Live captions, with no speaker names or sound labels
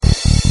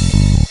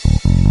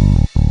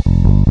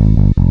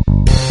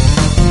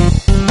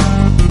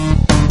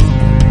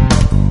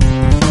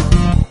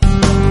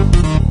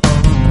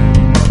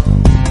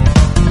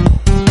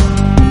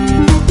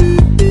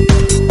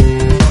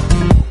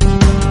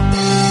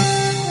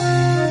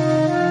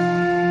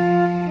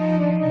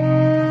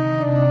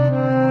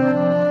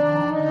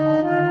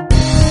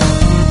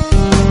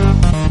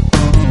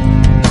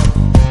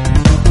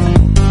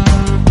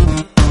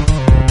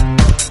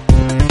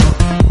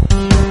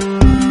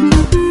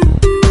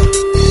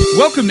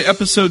Welcome to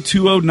episode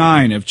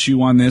 209 of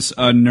Chew on This,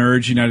 a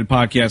Nerds United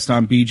podcast.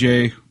 I'm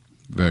BJ.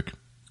 Vic.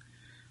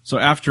 So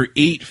after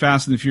 8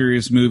 Fast and the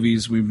Furious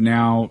movies, we've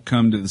now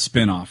come to the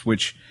spinoff,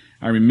 which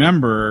I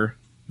remember,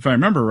 if I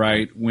remember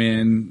right,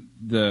 when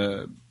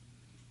the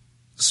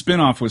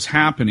spinoff was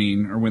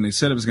happening, or when they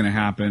said it was going to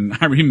happen,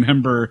 I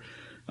remember,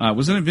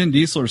 wasn't it Vin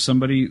Diesel or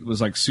somebody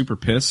was like super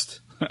pissed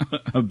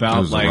about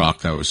it was like... The Rock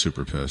that was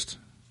super pissed.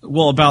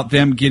 Well, about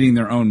them getting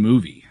their own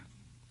movie.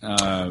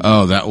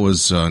 That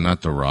was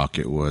not The Rock.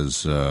 It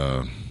was...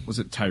 Was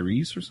it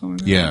Tyrese or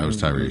something? Yeah, it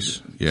was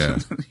Tyrese. Yeah.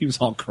 He was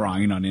all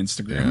crying on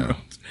Instagram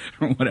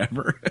or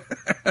whatever.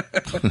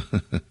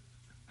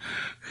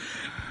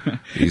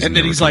 And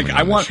then he's like,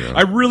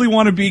 I really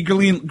want to be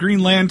Green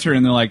Lantern.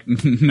 And they're like,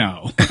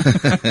 no.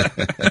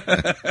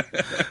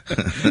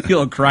 You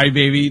little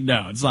crybaby.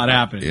 No, it's not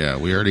happening. Yeah,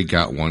 we already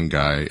got one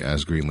guy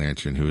as Green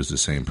Lantern who is the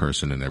same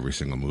person in every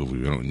single movie.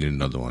 We don't need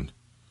another one.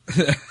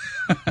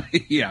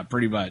 Yeah,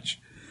 pretty much.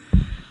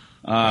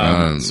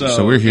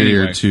 So we're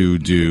here to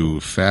do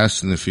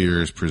Fast and the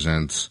Furious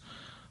presents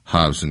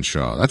Hobbs and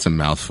Shaw. That's a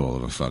mouthful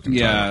of a fucking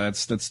title.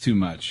 That's too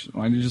much.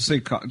 Why don't you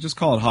just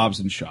call it Hobbs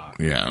and Shaw?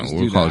 Yeah,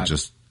 we'll call it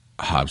just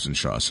Hobbs and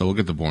Shaw. So we'll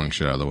get the boring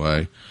shit out of the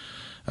way.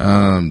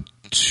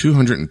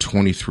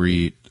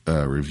 223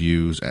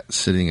 reviews,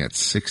 sitting at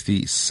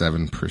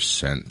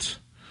 67%.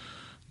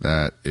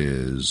 That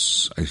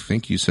is, I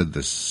think you said the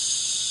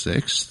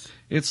 6th?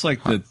 It's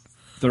like the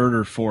 3rd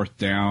or 4th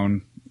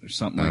down or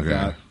something like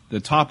that. The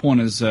top one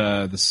is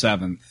the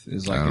 7th.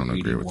 Is like I don't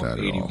agree with that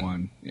at 81. all.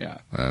 Yeah,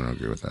 I don't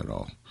agree with that at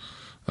all.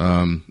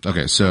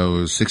 Okay,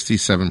 so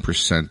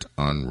 67%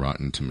 on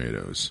Rotten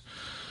Tomatoes.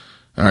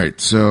 All right,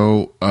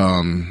 so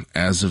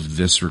as of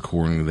this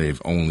recording,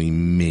 they've only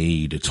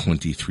made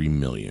 23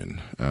 million.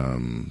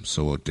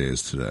 So what day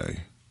is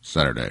today?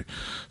 Saturday.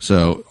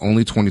 So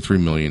only 23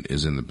 million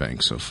is in the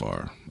bank so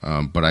far.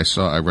 But I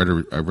read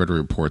a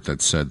report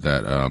that said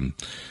that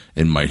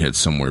it might hit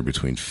somewhere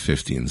between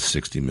 50 and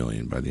 60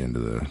 million by the end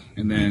of the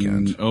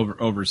weekend.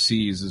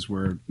 Overseas is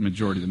where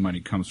majority of the money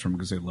comes from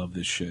because they love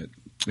this shit.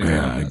 They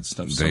love that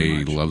stuff so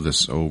much. Love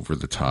this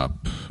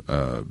over-the-top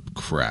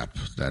crap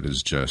that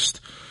is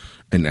just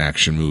an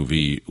action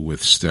movie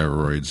with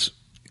steroids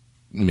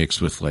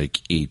mixed with like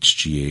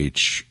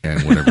HGH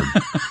and whatever,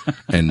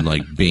 and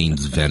like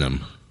Bane's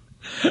venom.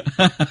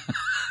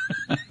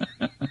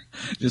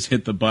 Just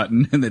hit the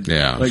button and then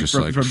from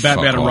fuck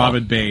Batman and off.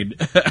 Robin Bane.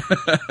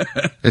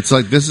 It's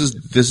like this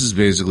is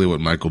basically what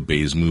Michael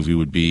Bay's movie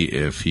would be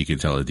if he could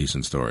tell a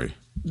decent story.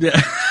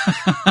 Yeah.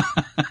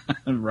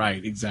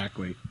 Right,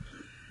 exactly.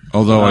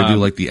 Although I do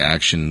like the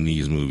action in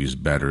these movies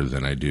better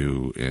than I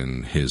do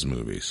in his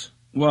movies.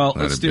 Well,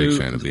 I'm not a big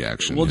fan of the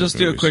action. We'll just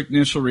do a quick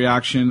initial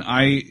reaction.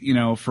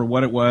 For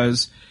what it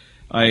was,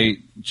 I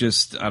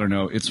don't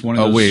know. It's one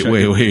of those.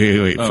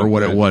 Wait. Oh, for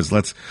what it was,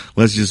 let's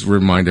just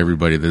remind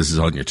everybody this is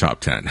on your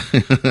top 10.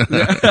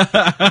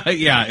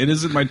 Yeah, it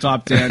is in my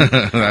top 10.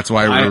 That's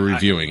why we're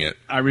reviewing it.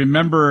 I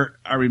remember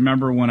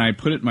when I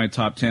put it in my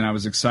top 10, I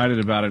was excited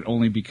about it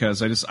only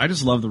because I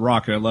just love The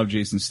Rock and I love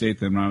Jason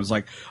Statham, and I was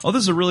like, oh,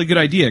 this is a really good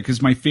idea,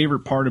 because my favorite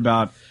part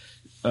about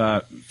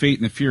Fate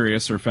and the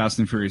Furious, or Fast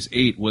and Furious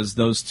 8, was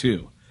those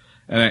two,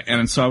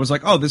 and so I was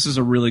like, oh, this is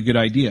a really good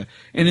idea,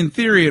 and in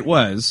theory it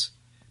was.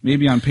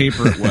 Maybe on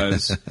paper it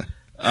was.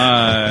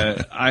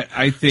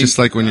 I think just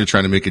like when you're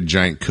trying to make a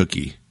giant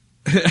cookie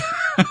and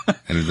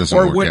it doesn't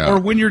work out, or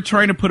when you're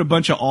trying to put a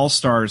bunch of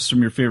all-stars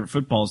from your favorite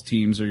football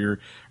teams or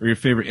your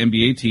favorite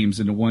NBA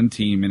teams into one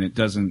team and it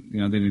doesn't, they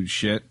don't do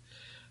shit.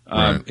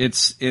 Right.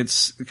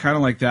 It's kind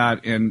of like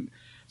that, and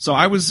so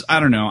I was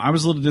a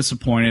little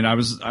disappointed. I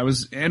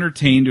was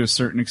entertained to a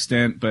certain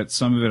extent, but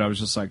some of it I was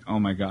just like, oh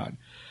my god.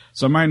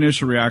 So my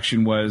initial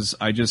reaction was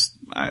it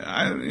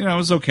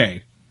was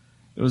okay.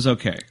 It was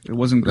okay. It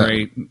wasn't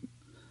great.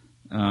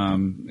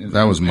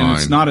 That was mine.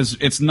 It's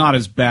not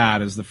as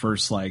bad as the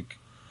first or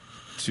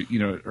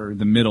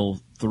the middle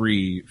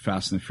 3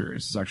 Fast and the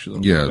Furious. It's actually a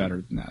little bit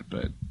better than that,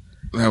 but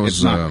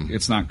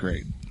it's not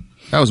great.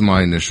 That was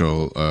my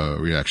initial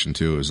reaction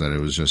too. Is that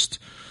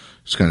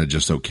it's kind of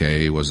just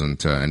okay. It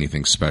wasn't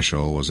anything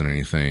special. It wasn't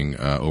anything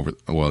over.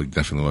 Well, it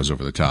definitely was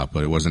over the top,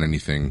 but it wasn't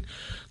anything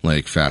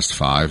like Fast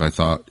 5. I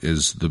thought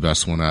is the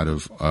best one out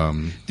of.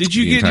 Did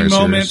you get any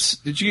moments?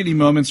 Did you get any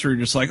moments where you're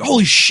just like,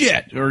 "Holy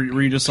shit," or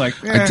were you just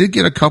like? Eh. I did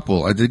get a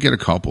couple. But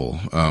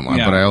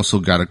I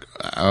also got a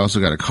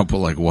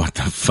couple like, "What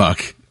the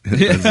fuck?"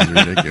 This is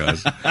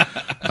ridiculous. I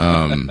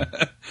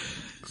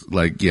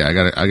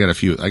got a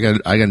few. I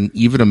got an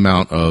even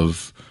amount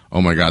of. Oh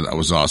my god, that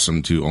was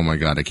awesome, to oh my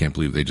god, I can't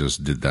believe they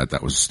just did that.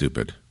 That was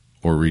stupid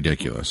or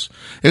ridiculous.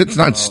 It's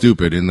not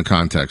stupid in the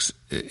context.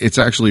 It's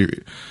actually,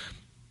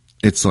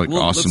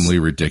 awesomely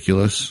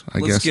ridiculous,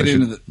 I guess. Let's get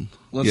into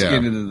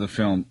the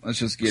film. Let's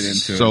just get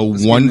into it. So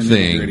one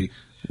thing,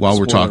 while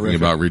we're talking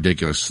about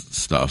ridiculous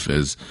stuff,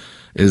 is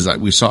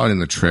that we saw it in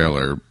the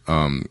trailer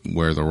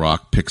where The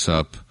Rock picks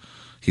up,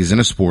 he's in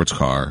a sports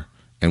car,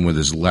 and with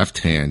his left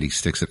hand, he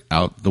sticks it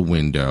out the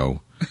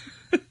window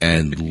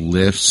and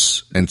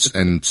lifts and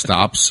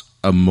stops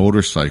a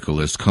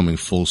motorcyclist coming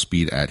full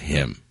speed at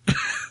him.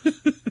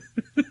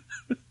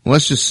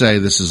 Let's just say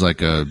this is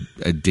like a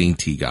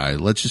dainty guy.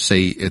 Let's just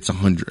say it's a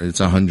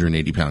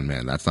 180-pound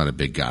man. That's not a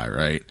big guy,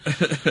 right?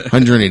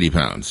 180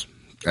 pounds,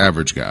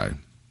 average guy.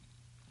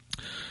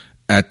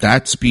 At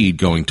that speed,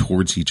 going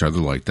towards each other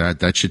like that,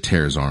 that should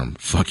tear his arm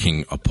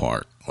fucking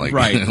apart. Like,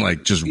 right.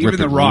 Like just Even rip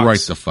the it Rock's. right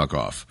the fuck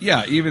off.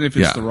 Yeah, even if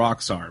it's the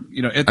Rock's arm.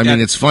 You know, I mean,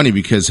 it's funny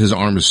because his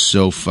arm is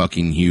so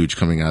fucking huge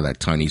coming out of that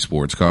tiny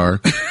sports car.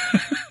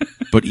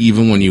 But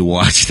even when you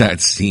watch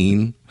that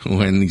scene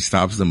when he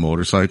stops the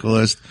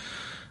motorcyclist,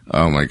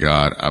 oh my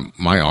God,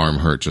 my arm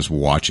hurt just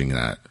watching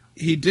that.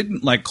 He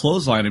didn't like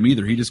clothesline him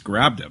either. He just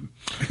grabbed him,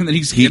 and then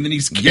he's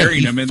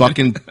carrying him. He And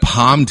fucking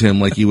palmed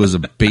him like he was a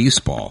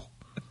baseball.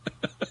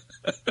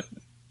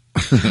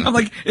 I'm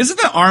like, isn't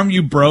the arm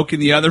you broke in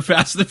the other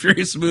Fast and the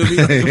Furious movie?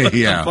 What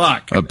yeah, the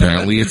fuck?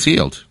 Apparently it's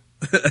healed.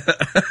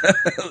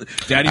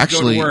 Daddy's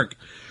going to work.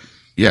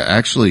 Yeah,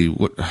 actually,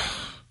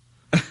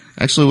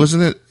 Actually,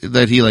 wasn't it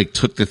that he like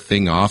took the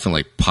thing off and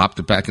like popped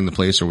it back into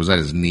place, or was that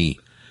his knee?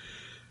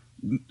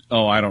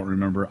 Oh, I don't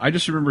remember. I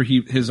just remember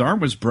his arm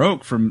was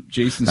broke from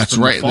Jason's. That's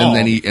from right. The fall.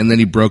 And then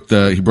he broke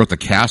the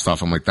cast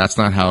off. I'm like, that's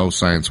not how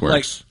science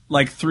works.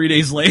 Like 3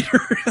 days later.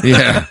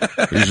 Yeah,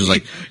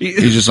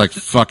 he's just like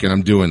fucking.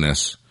 I'm doing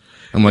this.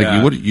 I'm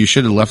like, you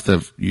should have left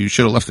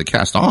the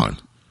cast on.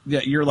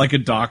 Yeah, you're like a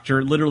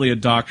doctor, literally a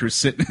doctor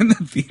sitting in the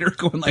theater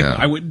going like,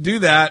 I wouldn't do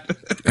that.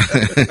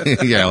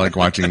 Yeah, like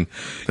watching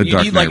the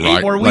Dark Knight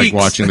Rises. Like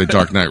watching the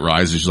Dark Knight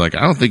Rises. Like, I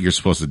don't think you're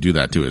supposed to do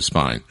that to his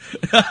spine.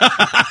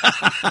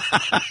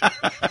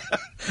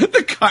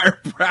 The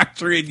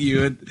chiropractor in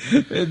you and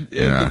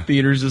the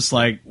theater's just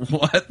like,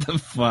 what the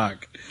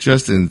fuck?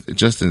 Just in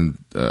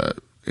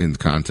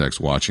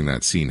context, watching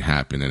that scene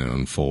happen and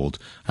unfold,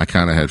 I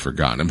kind of had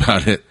forgotten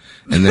about it.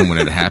 And then when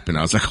it happened,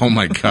 I was like, oh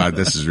my God,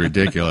 this is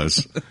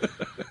ridiculous.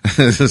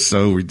 This is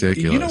so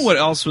ridiculous. You know what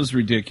else was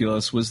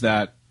ridiculous was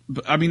that,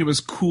 I mean, it was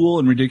cool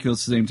and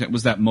ridiculous at the same time,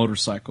 was that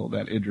motorcycle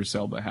that Idris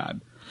Elba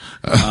had.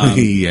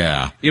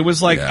 Yeah. It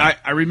was like,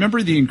 I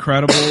remember The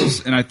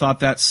Incredibles, and I thought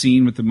that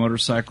scene with the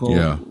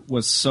motorcycle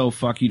was so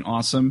fucking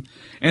awesome.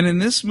 And in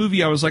this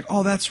movie, I was like,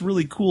 oh, that's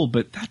really cool,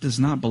 but that does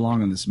not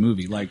belong in this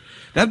movie. Like,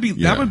 that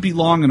would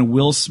belong in a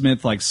Will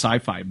Smith, like,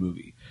 sci-fi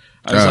movie.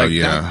 I was like,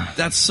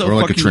 that's so fucking cool.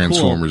 Or like a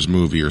Transformers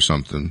movie or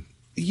something.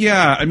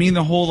 Yeah, I mean,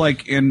 the whole,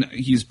 like, and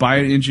he's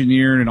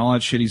bioengineered and all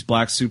that shit. He's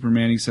Black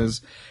Superman, he says.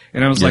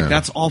 And I was like,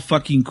 that's all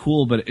fucking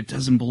cool, but it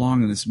doesn't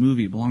belong in this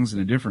movie. It belongs in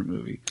a different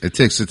movie. It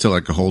takes it to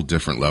like a whole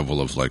different level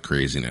of like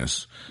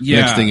craziness. Yeah.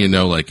 Next thing you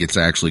know, like it's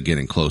actually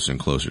getting closer and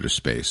closer to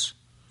space.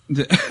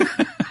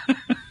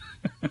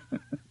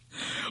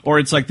 Or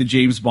it's like the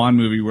James Bond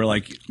movie where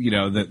like, you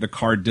know, the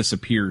car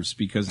disappears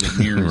because it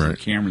mirrors the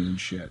camera and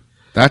shit.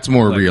 That's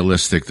more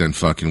realistic than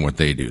fucking what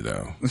they do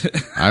though.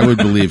 I would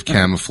believe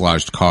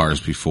camouflaged cars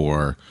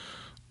before,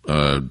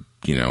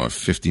 you know, a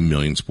 50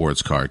 million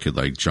sports car could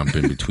like jump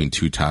in between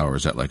two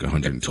towers at like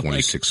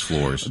 126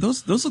 floors.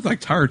 Those look like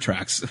tire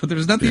tracks.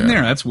 There's nothing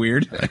there. That's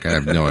weird. Like, I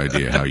have no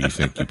idea how you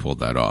think you pulled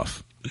that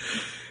off.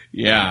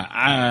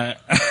 Yeah.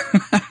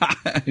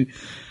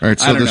 All right.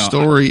 So the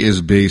story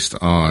is based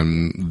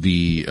on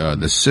the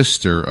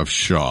sister of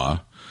Shaw.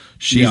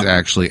 She's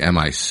actually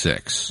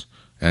MI6.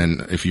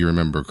 And if you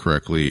remember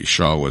correctly,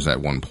 Shaw was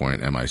at one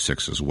point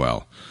MI6 as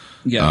well.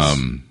 Yes.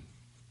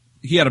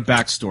 He had a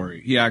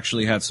backstory. He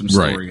actually had some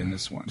story in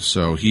this one.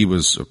 So he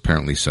was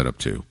apparently set up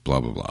too, blah,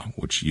 blah, blah,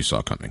 which you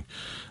saw coming.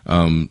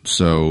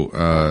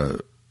 Vanessa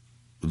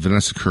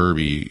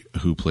Kirby,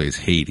 who plays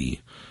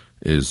Haiti,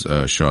 is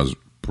Shaw's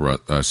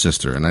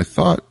sister. And I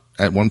thought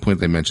at one point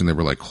they mentioned they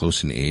were like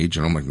close in age.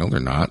 And I'm like, no, they're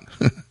not.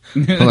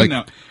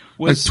 like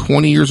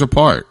 20 years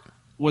apart.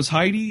 Was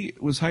Heidi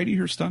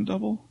her stunt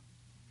double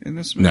in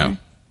this movie?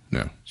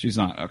 No. She's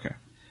not. Okay.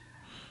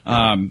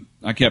 I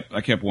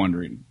kept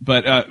wondering,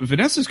 but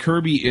Vanessa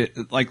Kirby,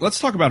 let's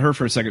talk about her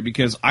for a second,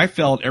 because I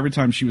felt every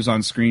time she was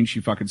on screen,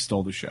 she fucking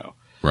stole the show.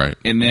 Right.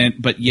 And then,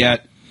 but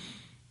yet,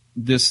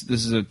 this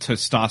is a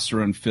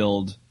testosterone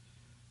filled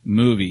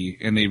movie,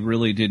 and they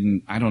really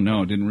didn't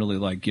really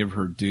like give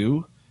her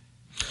due.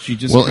 She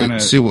just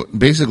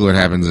basically what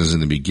happens is in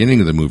the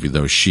beginning of the movie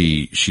though,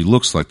 she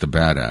looks like the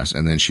badass,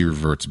 and then she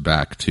reverts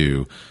back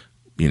to,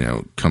 you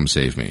know, come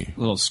save me.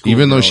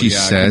 Even though she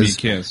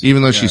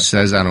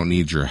says, I don't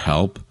need your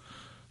help,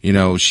 you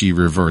know, she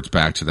reverts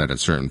back to that at a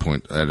certain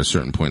point in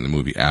the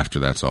movie after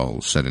that's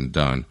all said and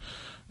done.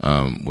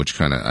 Which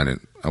kind of,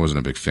 I wasn't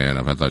a big fan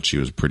of. I thought she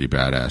was pretty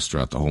badass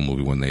throughout the whole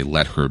movie when they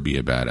let her be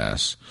a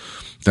badass.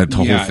 That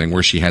whole thing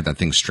where she had that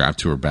thing strapped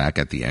to her back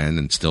at the end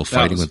and still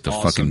fighting with the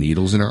fucking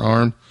needles in her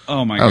arm.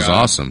 Oh my God. That was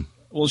awesome.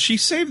 Well, she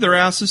saved their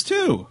asses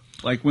too.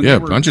 Like when they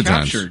were a bunch of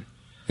captured. times.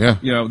 Yeah.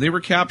 You know, they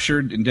were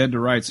captured and dead to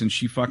rights, and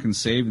she fucking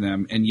saved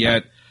them, and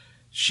yet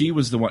she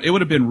was the one. It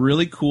would have been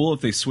really cool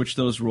if they switched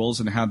those roles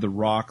and had The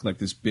Rock, like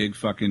this big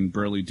fucking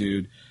burly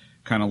dude,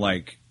 kind of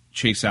like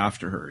chase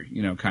after her,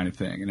 you know, kind of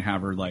thing, and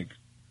have her like,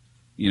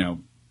 you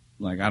know,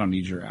 like, I don't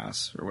need your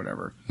ass or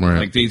whatever. Right.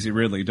 Like Daisy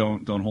Ridley,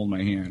 don't hold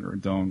my hand, or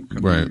don't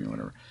come right. near me or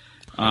whatever.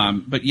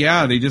 But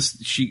yeah,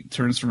 she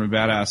turns from a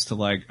badass to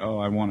like, oh,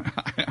 I want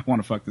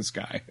to fuck this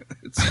guy.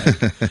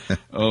 It's like,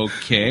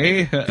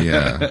 okay.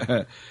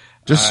 Yeah.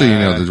 Just so you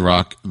know,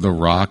 The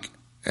Rock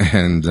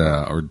and,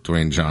 or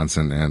Dwayne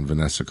Johnson and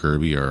Vanessa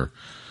Kirby are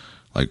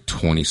like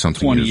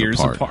 20-something 20 years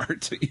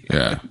apart.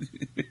 Yeah.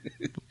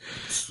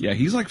 Yeah,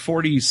 he's like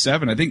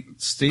 47. I think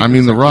I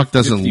mean, The Rock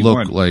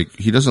 51.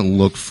 he doesn't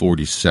look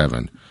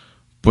 47,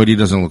 but he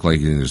doesn't look like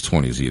he's in his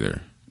 20s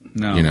either.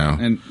 No. You know?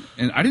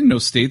 And I didn't know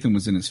Statham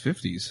was in his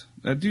 50s.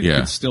 That dude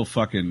could still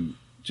fucking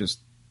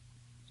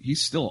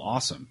he's still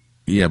awesome.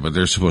 Yeah, but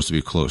they're supposed to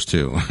be close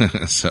too.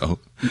 So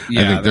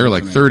yeah, I think they're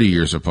like 30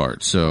 years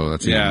apart. So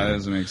that's that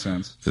doesn't make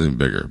sense. It's even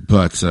bigger.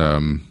 But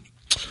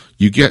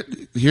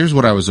here's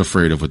what I was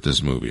afraid of with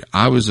this movie.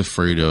 I was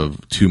afraid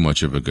of too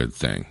much of a good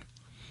thing.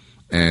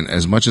 And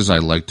as much as I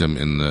liked him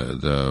in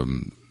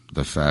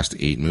the Fast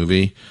 8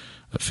 movie,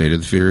 Fate of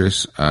the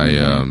Furious,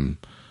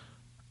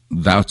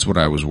 that's what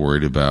I was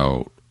worried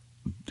about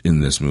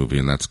in this movie,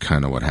 and that's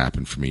kind of what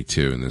happened for me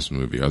too in this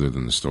movie, other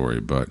than the story,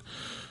 but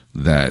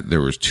that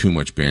there was too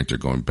much banter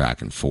going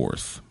back and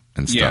forth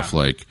and stuff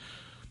like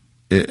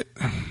it.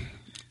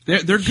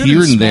 They're good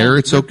here and there.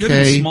 It's okay. Good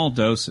in small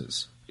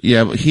doses.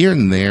 Yeah, but here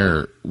and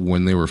there,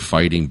 when they were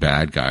fighting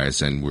bad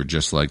guys and were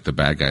just like the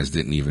bad guys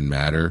didn't even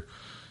matter,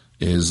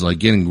 is like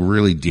getting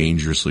really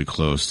dangerously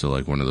close to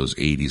like one of those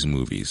 80s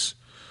movies.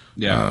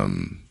 Yeah.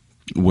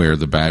 Where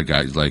the bad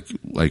guy,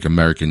 like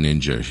American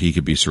Ninja, he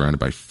could be surrounded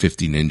by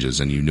 50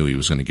 ninjas and you knew he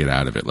was going to get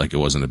out of it. Like it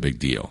wasn't a big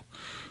deal.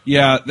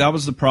 Yeah, that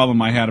was the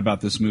problem I had about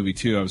this movie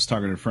too. I was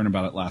talking to a friend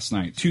about it last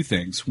night. Two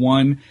things.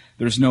 One,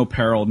 there's no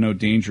peril, no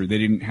danger. They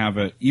didn't have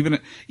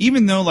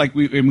even though like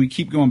we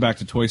keep going back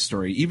to Toy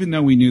Story, even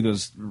though we knew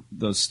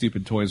those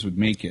stupid toys would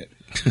make it,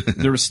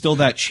 there was still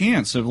that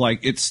chance of like,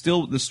 it's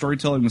still, the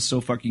storytelling was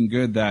so fucking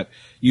good that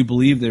you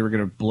believe they were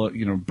going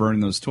to burn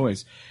those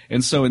toys.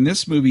 And so in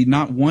this movie,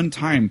 not one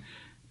time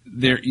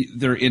they're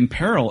in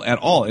peril at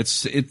all. And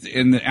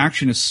the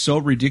action is so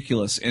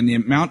ridiculous, and the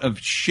amount of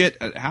shit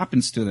that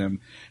happens to them,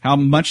 how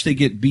much they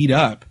get beat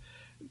up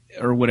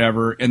or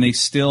whatever, and they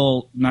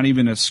still not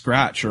even a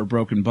scratch or a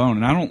broken bone.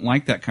 And I don't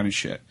like that kind of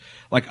shit.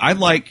 Like I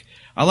like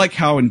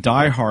how in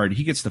Die Hard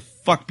he gets the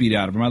fuck beat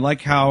out of him. I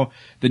like how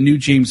the new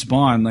James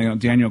Bond,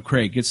 Daniel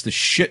Craig, gets the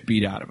shit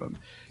beat out of him.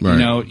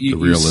 Right.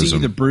 You see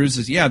the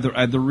bruises. Yeah,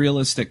 the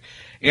realistic,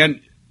 and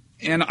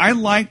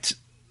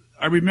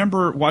I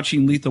remember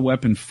watching Lethal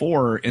Weapon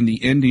 4 and the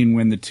ending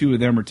when the two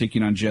of them are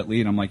taking on Jet Li,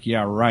 and I'm like,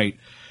 yeah, right.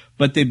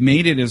 But they've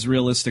made it as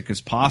realistic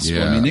as possible.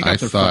 Yeah, I mean, they got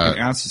their fucking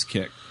asses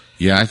kicked.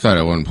 Yeah, I thought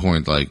at one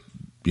point,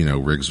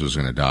 Riggs was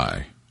going to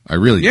die. I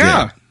really did.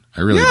 I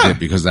really did,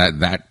 because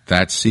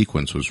that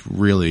sequence was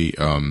really,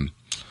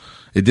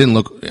 it didn't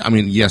look, I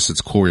mean, yes,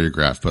 it's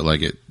choreographed, but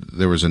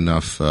there was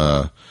enough,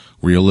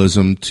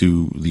 realism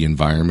to the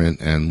environment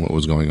and what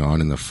was going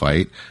on in the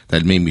fight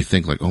that made me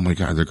think like, oh my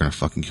God, they're going to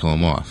fucking kill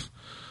him off.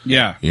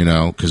 Yeah.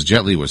 Because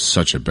Jet Li was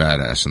such a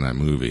badass in that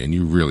movie, and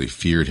you really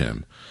feared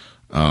him.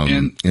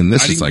 And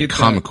this is like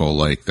comical,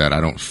 like that.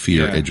 I don't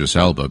fear Idris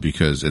Elba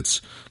because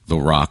it's The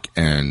Rock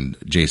and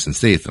Jason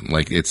Statham.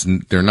 Like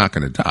they're not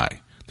going to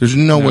die. There's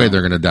no way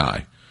they're going to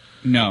die.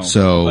 No.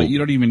 So but you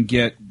don't even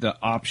get the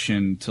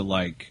option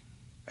to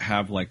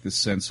have this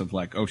sense of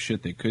oh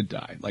shit, they could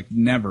die.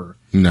 Never.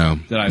 No.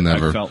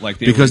 Never. I felt like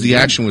because the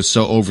action was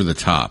so over the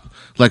top.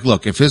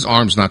 Look, if his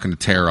arm's not going to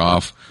tear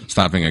off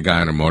stopping a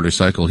guy on a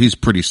motorcycle, he's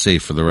pretty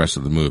safe for the rest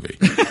of the movie.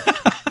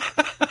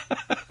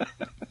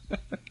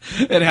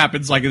 It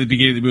happens at the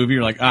beginning of the movie.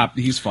 You're like,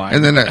 he's fine.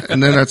 And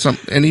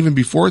then even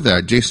before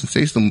that, Jason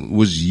Statham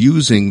was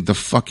using the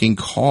fucking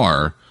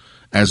car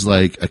as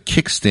a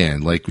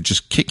kickstand,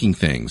 just kicking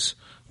things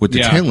with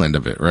the tail end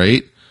of it,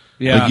 right?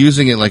 Yeah.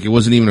 Using it like it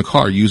wasn't even a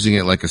car, using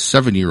it like a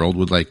 7-year-old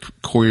would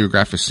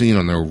choreograph a scene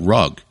on their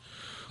rug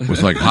with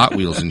Hot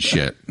Wheels and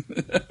shit.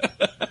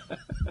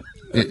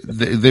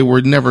 They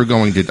were never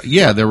going to,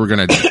 they were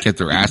going to get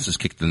their asses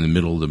kicked in the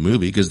middle of the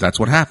movie because that's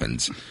what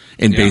happens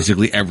in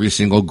basically every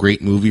single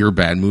great movie or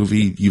bad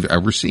movie you've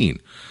ever seen.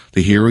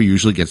 The hero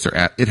usually gets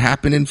it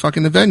happened in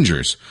fucking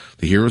Avengers.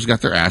 The heroes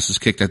got their asses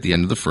kicked at the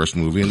end of the first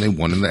movie and they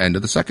won in the end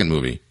of the second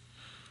movie.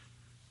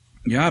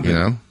 Yeah,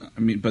 but I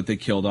mean, but they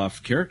killed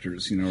off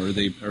characters, or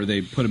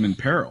they put them in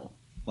peril.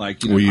 I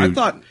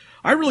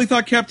really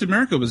thought Captain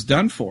America was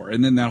done for,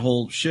 and then that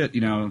whole shit,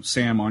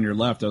 Sam on your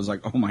left, I was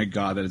like, oh my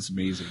God, that is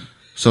amazing.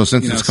 So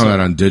since it's come out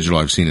on digital,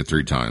 I've seen it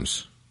 3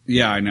 times.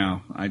 Yeah, I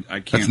know. I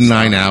can't. That's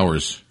 9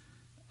 hours.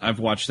 I've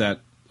watched that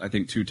I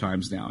think 2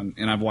 times now,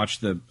 and I've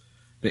watched the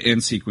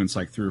end sequence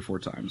 3 or 4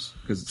 times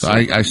because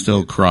I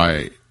still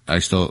cry. I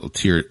still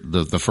tear.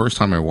 The first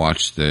time I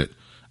watched it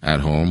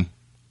at home,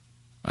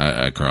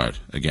 I cried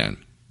again.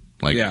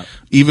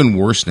 Even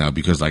worse now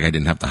because I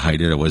didn't have to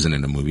hide it. I wasn't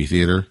in a movie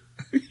theater.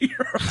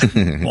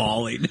 You're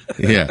bawling.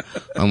 Yeah.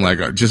 I'm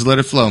like, just let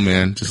it flow,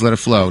 man. Just let it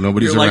flow.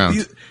 Nobody's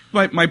around.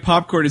 My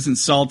popcorn isn't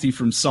salty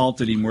from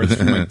salt anymore. It's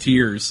from my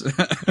tears.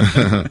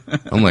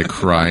 I'm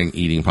crying,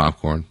 eating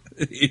popcorn.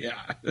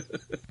 Yeah.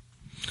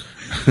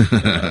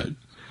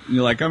 And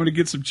you're like, I'm going to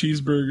get some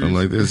cheeseburgers. I'm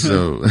like this.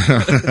 So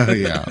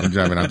yeah, I'm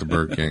driving out to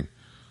Burger King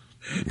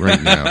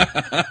right now.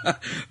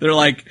 They're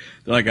like,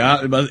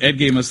 Ed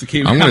Gay must have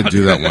came I'm going to out.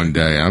 do that one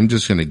day. I'm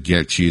just going to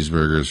get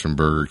cheeseburgers from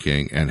Burger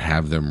King and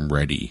have them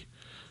ready,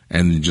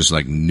 and just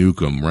like nuke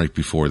them right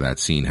before that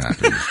scene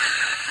happens.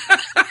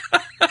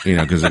 You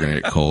know, because they're going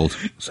to get cold.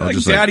 So Like,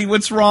 just Daddy,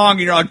 what's wrong?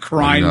 And you're all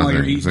crying while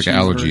you're eating It's like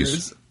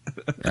cheeseburgers.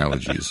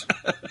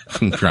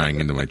 allergies. I'm crying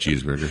into my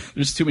cheeseburger.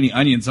 There's too many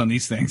onions on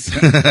these things.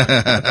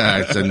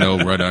 I said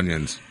no red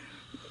onions.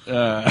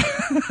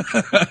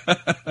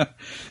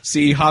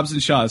 See, Hobbs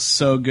and Shaw is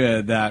so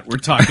good that we're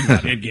talking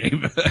about Ed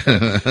Game.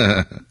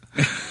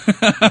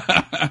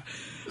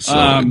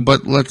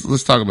 But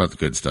let's talk about the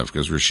good stuff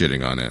because we're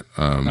shitting on it.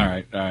 All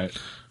right.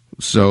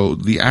 So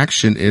the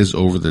action is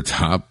over the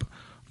top,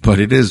 but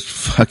it is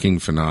fucking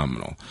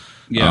phenomenal.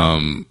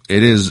 Yeah.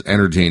 It is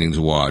entertaining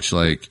to watch.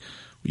 Like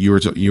you were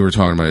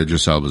talking about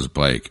Idris Elba's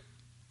bike.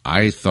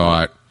 I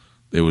thought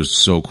it was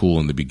so cool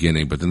in the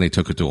beginning, but then they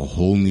took it to a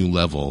whole new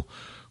level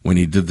when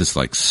he did this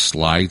like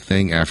slide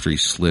thing after he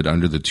slid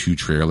under the two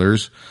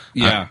trailers.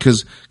 Yeah.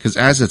 Cause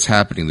as it's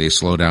happening, they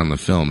slow down the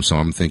film. So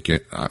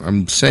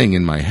I'm saying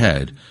in my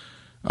head,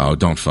 oh,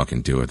 don't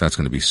fucking do it. That's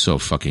going to be so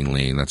fucking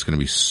lame. That's going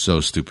to be so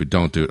stupid.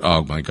 Don't do it.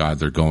 Oh my God,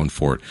 they're going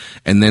for it.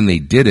 And then they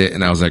did it,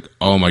 and I was like,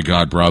 oh my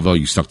God, bravo,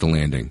 you stuck the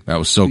landing. That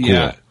was so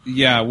cool.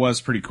 Yeah, it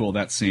was pretty cool,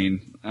 that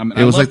scene.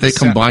 It was like they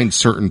combined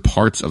certain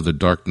parts of the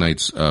Dark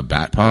Knight's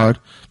Bat Pod,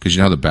 because you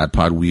know how the Bat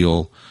Pod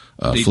wheel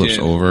flips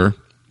over?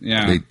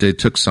 Yeah. They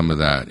took some of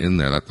that in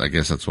there. I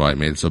guess that's why it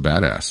made it so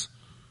badass.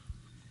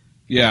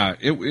 Yeah,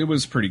 it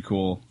was pretty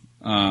cool.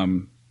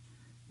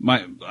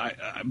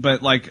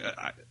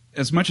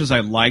 As much as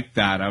I liked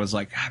that, I was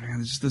like, man,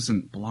 this just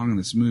doesn't belong in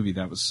this movie.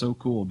 That was so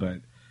cool,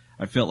 but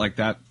I felt like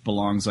that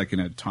belongs like in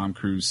a Tom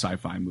Cruise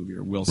sci-fi movie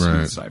or Will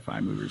Smith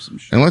sci-fi movie or some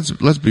shit. And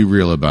let's be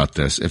real about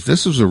this. If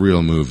this was a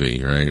real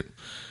movie, right,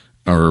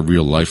 or a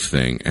real life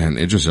thing, and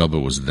Idris Elba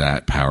was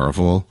that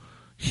powerful,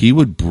 he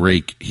would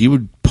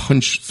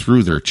punch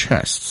through their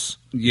chests.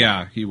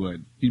 Yeah, he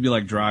would. He'd be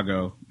like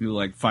Drago. He'd be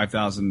like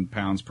 5,000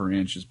 pounds per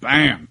inch. Just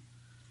bam.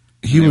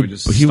 He would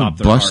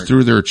bust heart.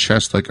 through their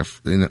chest like a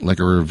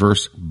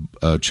reverse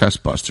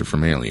chest buster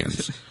from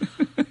Aliens,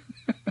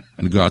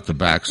 and go out the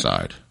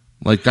backside.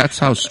 Like that's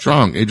how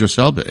strong Idris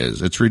Elba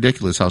is. It's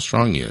ridiculous how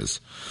strong he is.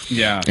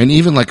 Yeah, and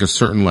even like a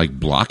certain like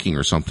blocking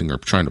or something or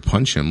trying to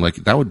punch him, like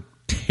that would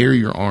tear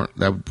your arm.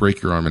 That would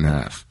break your arm in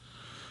half.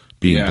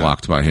 Being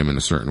blocked by him in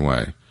a certain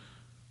way.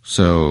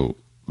 So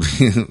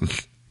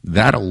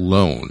that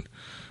alone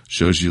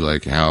shows you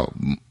like how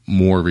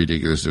more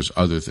ridiculous. There's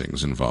other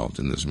things involved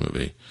in this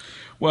movie.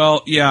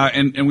 Well, yeah,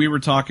 and we were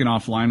talking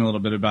offline a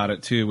little bit about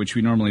it too, which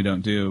we normally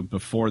don't do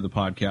before the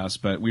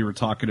podcast, but we were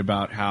talking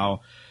about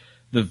how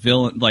the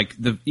villain, like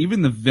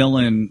even the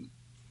villain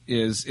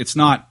it's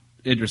not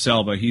Idris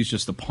Elba, he's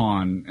just a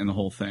pawn in the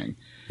whole thing.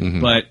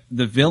 Mm-hmm. But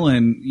the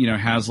villain, you know,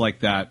 has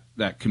like that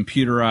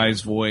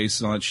computerized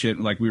voice and all that shit.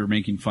 Like we were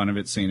making fun of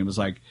it, saying it was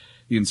like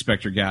the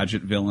Inspector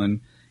Gadget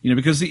villain, you know,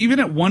 because even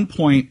at one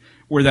point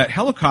where that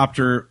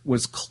helicopter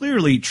was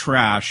clearly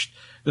trashed,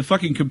 the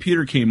fucking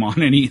computer came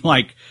on and he was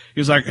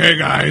like, hey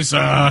guys,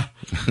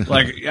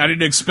 like I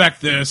didn't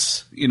expect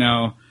this, you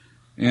know,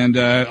 and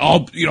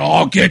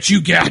I'll get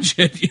you,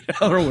 Gadget, you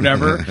know, or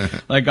whatever.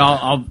 Like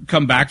I'll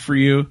come back for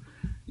you,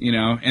 you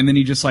know, and then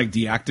he just like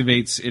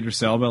deactivates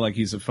Idris Elba like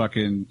he's a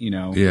fucking, you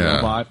know,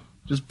 robot.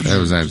 Just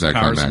powers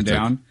him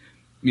down.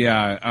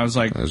 Yeah, I was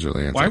like, that was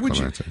really why would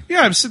you?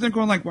 Yeah, I'm sitting there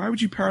going like, why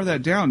would you power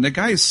that down? That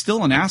guy is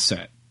still an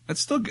asset.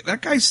 That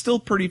guy's still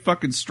pretty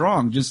fucking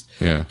strong. Just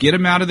get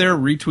him out of there,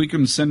 retweak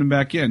him, send him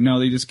back in. No,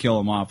 they just kill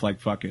him off.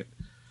 Like fuck it,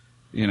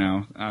 you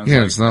know.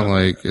 It's not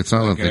like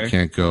they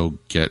can't go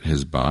get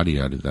his body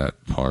out of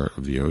that part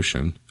of the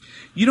ocean.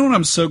 You know what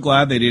I'm so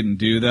glad they didn't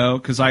do though,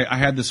 because I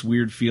had this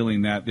weird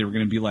feeling that they were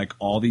going to be like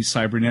all these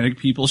cybernetic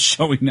people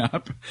showing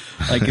up,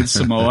 like in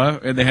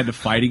Samoa, and they had to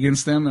fight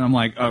against them, and I'm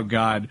like, oh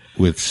god.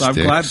 With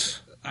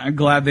sticks. I'm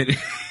glad that.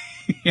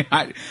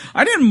 Yeah,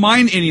 I didn't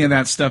mind any of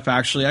that stuff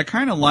actually. I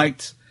kind of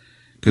liked.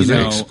 Because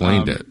they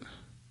explained it.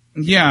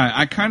 Yeah,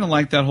 I kind of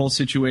liked that whole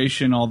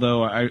situation,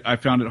 although I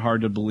found it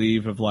hard to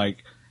believe of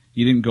like,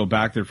 you didn't go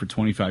back there for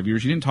 25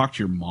 years. You didn't talk to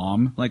your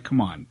mom. Like, come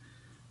on.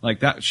 Like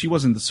that, she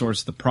wasn't the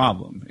source of the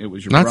problem. It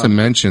was your brother. Not to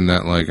mention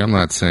that, like, I'm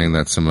not saying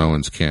that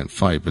Samoans can't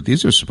fight, but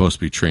these are supposed to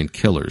be trained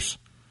killers.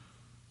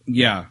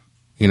 Yeah.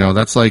 You know,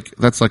 that's like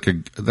a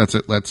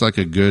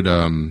good,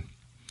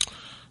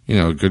 you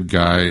know, a good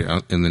guy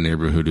out in the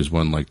neighborhood who's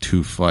won like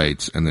 2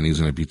 fights, and then he's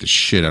going to beat the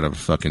shit out of a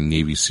fucking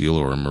Navy SEAL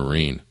or a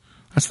Marine.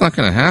 That's not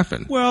going to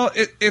happen. Well,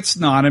 it's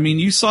not. I mean,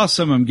 you saw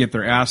some of them get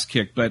their ass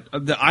kicked, but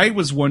I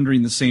was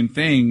wondering the same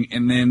thing,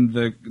 and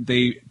then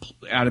they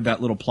added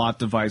that little plot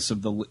device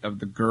of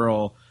the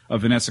girl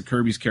of Vanessa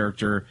Kirby's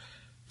character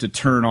to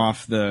turn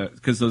off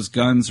because those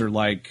guns are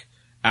like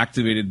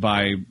activated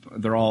by,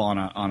 they're all on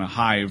a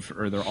hive,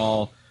 or they're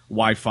all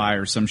Wi-Fi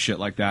or some shit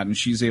like that, and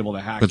she's able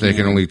to hack. But they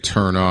can only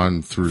turn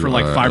on through for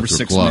like 5 or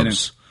 6 gloves.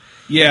 minutes.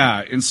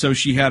 Yeah, and so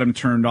she had him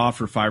turned off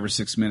for 5 or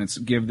 6 minutes,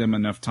 give them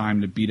enough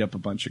time to beat up a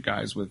bunch of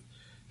guys with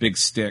big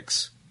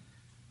sticks.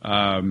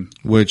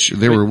 Which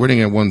they were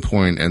winning at one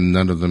point, and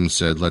none of them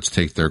said, "Let's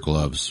take their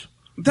gloves."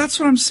 That's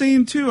what I'm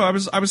saying too. I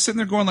was sitting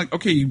there going like,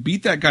 okay, you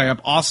beat that guy up,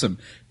 awesome.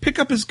 Pick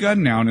up his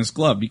gun now and his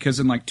glove, because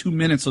in like 2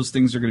 minutes those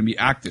things are going to be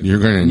active. You're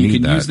going to need that. You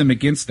can use them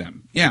against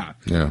them. Yeah.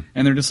 Yeah.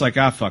 And they're just like,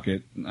 fuck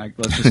it, like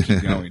let's just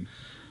keep going.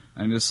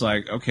 I'm just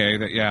like, okay,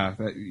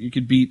 you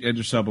could beat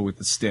Idris Elba with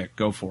the stick.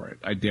 Go for it.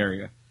 I dare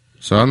you.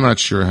 So I'm not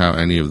sure how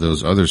any of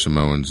those other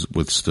Samoans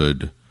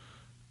withstood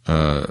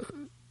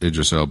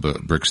Idris Elba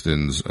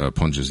Brixton's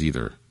punches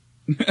either.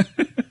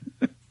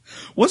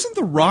 Wasn't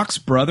The Rock's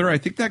brother? I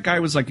think that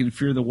guy was like in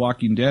Fear the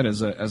Walking Dead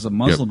as a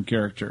Muslim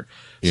character.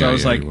 So I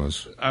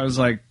was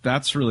like,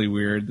 that's really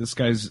weird. This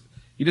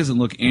he doesn't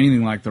look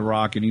anything like The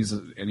Rock, and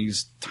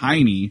he's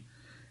tiny,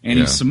 and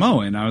he's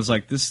Samoan. I was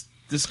like, this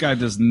guy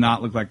does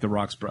not look like The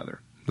Rock's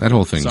brother. That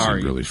whole thing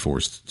seemed really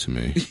forced to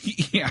me.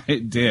 Yeah,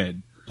 it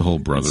did. The whole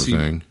brother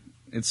thing.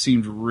 It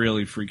seemed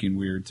really freaking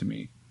weird to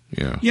me.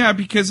 Yeah. Yeah,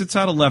 because it's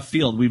out of left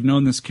field. We've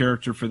known this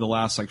character for the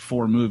last like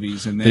 4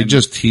 movies, and then they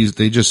just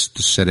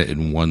said it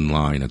in one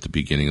line at the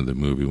beginning of the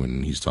movie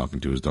when he's talking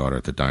to his daughter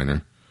at the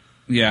diner.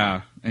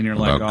 Yeah, and you're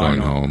about like, going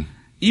home.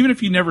 Even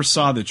if you never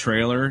saw the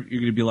trailer, you're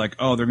going to be like,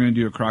 oh, they're going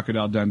to do a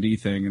Crocodile Dundee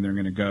thing, and they're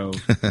going to go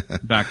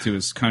back to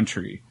his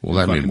country. Well,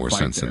 that made more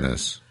sense than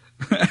this.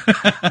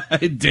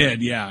 It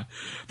did, yeah.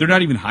 They're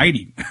not even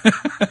hiding.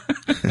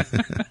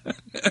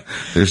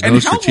 There's no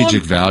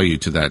strategic value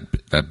to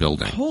that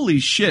building. Holy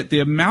shit! The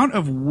amount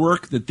of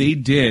work that they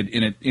did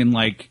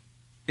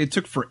it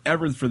took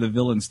forever for the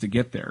villains to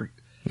get there.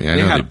 Yeah,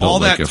 they built all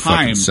that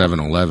time.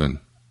 7-Eleven.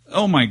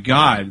 Oh my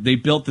god! They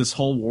built this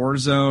whole war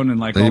zone and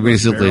like they all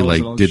basically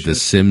like did the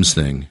Sims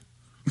thing.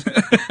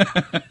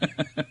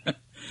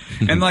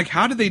 And like,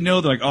 how did they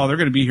know? They're like, oh, they're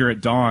going to be here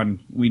at dawn.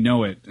 We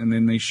know it, and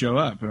then they show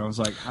up, and I was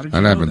like, how did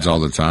you know that? Happens all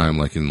the time,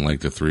 like in like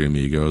the Three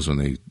Amigos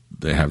when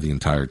they have the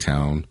entire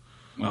town.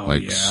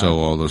 So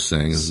all those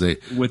things they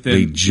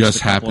just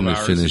happen to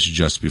finish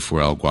just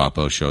before El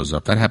Guapo shows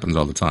up. That happens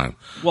all the time.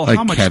 Well, like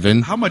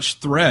how much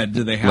thread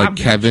do they have? Like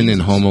Kevin in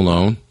Home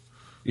Alone.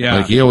 Yeah,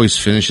 like he always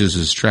finishes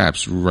his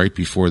traps right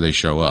before they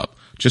show up,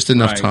 just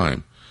enough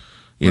time,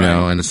 you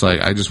know. And it's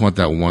like I just want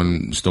that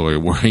one story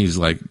where he's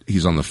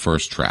on the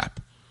first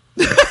trap.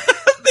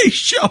 They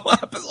show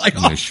up and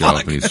they show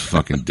up and he's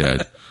fucking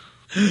dead.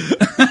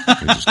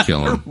 They just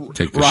kill him.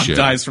 Take the Rock shit.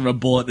 dies from a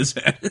bullet in his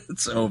head.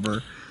 It's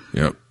over.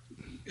 Yep.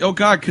 Oh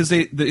God, because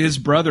his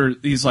brother,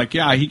 he's like,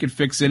 yeah, he could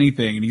fix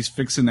anything, and he's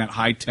fixing that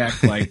high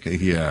tech. Like,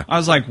 yeah. I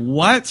was like,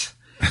 what?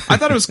 I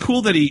thought it was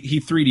cool that he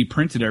 3D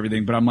printed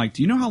everything, but I'm like,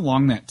 do you know how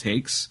long that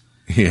takes?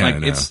 Yeah,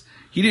 like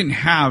he didn't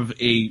have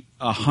a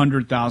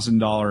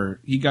 $100,000.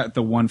 He got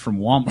the one from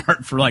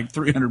Walmart for like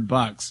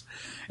 $300,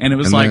 and it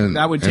was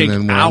that would take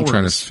and then what hours. I'm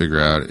trying to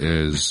figure out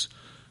is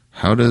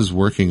how does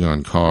working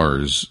on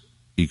cars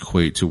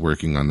equate to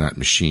working on that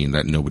machine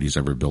that nobody's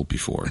ever built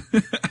before?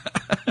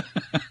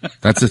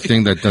 That's the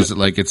thing that does it.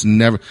 Like it's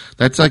never.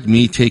 That's like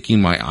me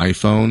taking my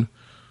iPhone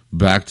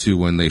back to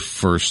when they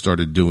first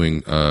started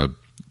doing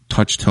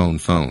touch tone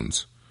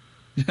phones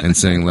and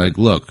saying like,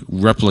 "Look,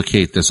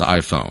 replicate this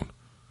iPhone."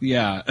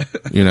 Yeah,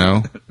 you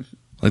know,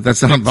 like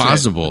that's not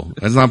possible.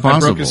 That's not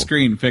possible. I broke a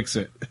screen. Fix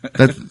it.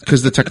 That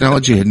because the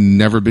technology had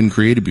never been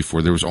created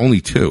before. There was only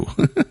 2.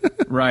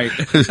 Right,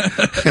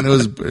 and it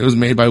was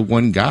made by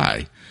one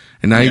guy.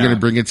 And now you're going to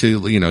bring it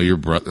to your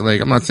brother.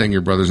 Like I'm not saying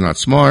your brother's not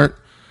smart.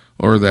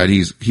 Or that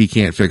he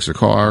can't fix a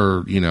car,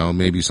 or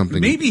maybe something.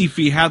 Maybe if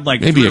he had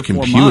like maybe 3 a or 4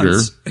 computer,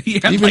 months,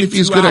 even like if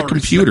he's 2 good hours. at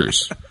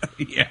computers.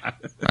 Yeah,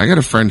 I got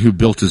a friend who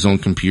built his own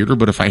computer,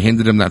 but if I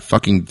handed him that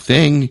fucking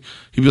thing,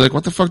 he'd be like,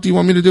 "What the fuck do you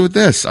want me to do with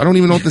this? I don't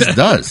even know what this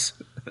does.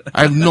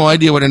 I have no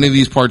idea what any of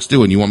these parts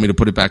do, and you want me to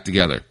put it back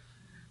together."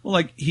 Well,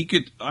 like he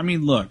could. I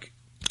mean, look.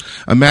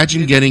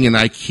 Imagine getting an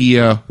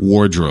IKEA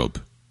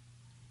wardrobe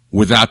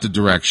without the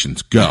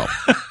directions. Go.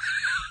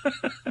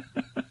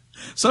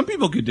 Some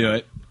people could do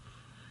it.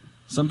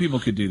 Some people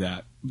could do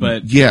that,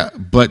 but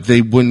but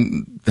they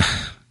wouldn't.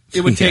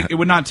 It would take. It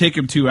would not take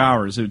them 2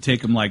 hours. It would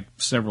take them like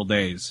several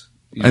days,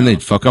 and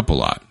they'd fuck up a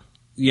lot.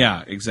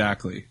 Yeah,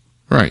 exactly.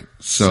 Right.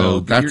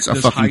 So that's a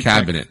fucking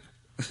cabinet.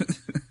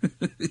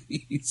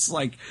 It's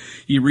like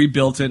he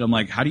rebuilt it. I'm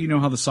like, how do you know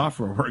how the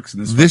software works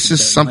in this? This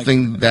is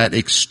something that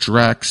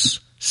extracts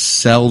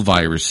cell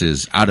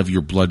viruses out of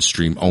your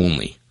bloodstream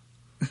only.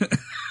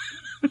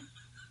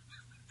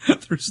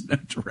 There's no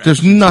direction.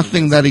 There's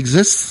nothing that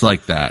exists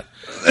like that.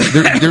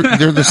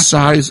 They're the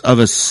size of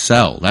a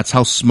cell. That's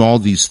how small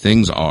these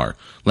things are.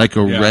 Like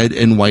a red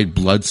and white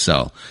blood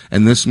cell.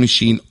 And this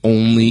machine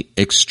only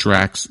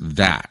extracts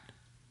that.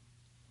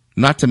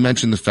 Not to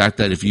mention the fact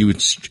that if you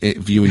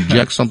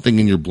inject something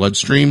in your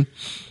bloodstream,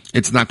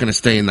 it's not going to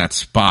stay in that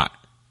spot.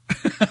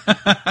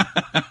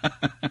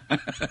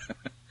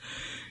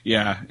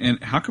 Yeah,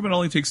 and how come it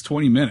only takes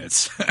 20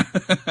 minutes?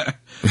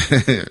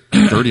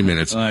 30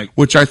 minutes,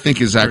 which I think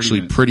is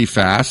actually pretty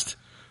fast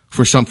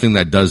for something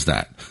that does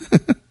that.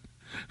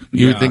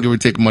 You would think it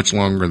would take much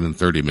longer than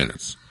 30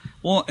 minutes.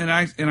 Well, and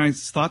I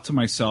thought to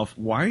myself,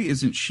 why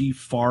isn't she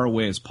far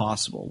away as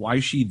possible? Why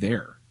is she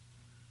there?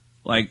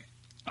 Like,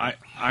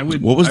 I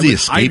would. What was I the would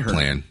escape hide her.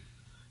 plan?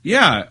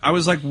 Yeah, I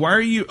was like, why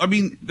are you? I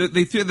mean,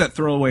 they threw that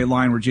throwaway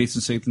line where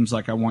Jason Statham's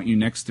like, "I want you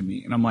next to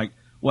me," and I'm like,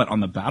 what,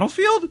 on the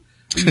battlefield?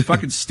 Are you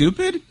fucking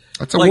stupid?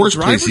 That's the Like, worst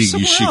drive place her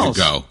she somewhere could else.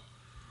 go.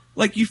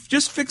 Like, you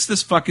just fix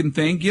this fucking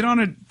thing, get on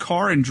a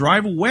car and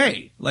drive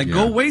away. Like,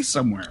 go away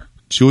somewhere.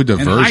 Do a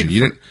diversion. hide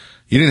You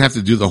didn't have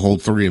to do the whole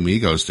Three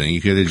Amigos thing.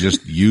 You could have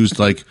just used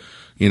like,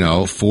 you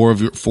know, four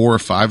or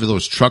five of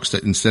those trucks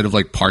that instead of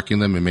like parking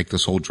them and make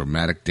this whole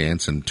dramatic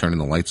dance and turning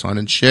the lights on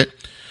and shit,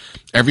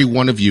 every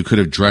one of you could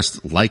have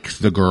dressed like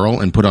the girl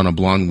and put on a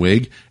blonde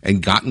wig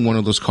and gotten one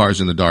of those cars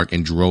in the dark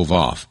and drove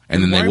off.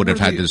 And then they why would have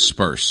were had they- to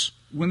disperse.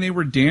 When they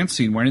were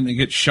dancing, why didn't they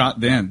get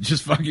shot then?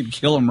 Just fucking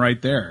kill them right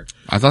there.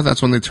 I thought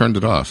that's when they turned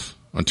it off.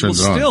 Well, it on.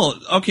 still,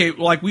 okay,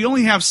 like, we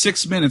only have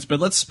 6 minutes, but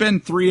let's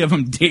spend 3 of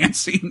them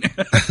dancing.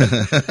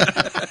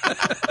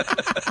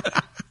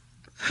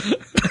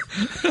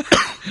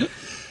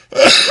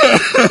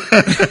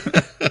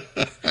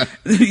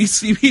 You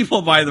see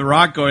people by the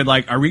rock going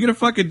like, are we going to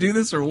fucking do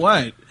this or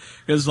what?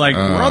 Because, like,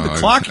 we're on the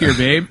clock here,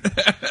 babe.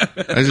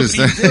 I just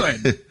What are you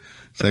doing?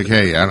 It's like,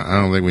 hey, I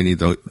don't think we need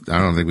to. I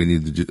don't think we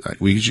need to do.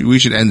 We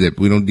should end it.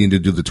 We don't need to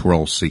do the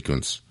twirl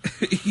sequence.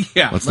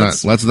 Yeah. Let's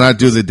not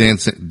do the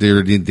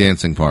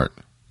dancing part.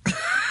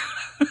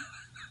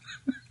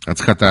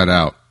 Let's cut that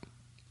out.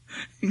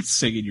 He's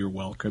singing "You're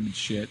Welcome" and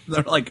shit.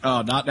 They're like,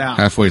 oh, not now.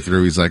 Halfway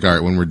through, he's like, all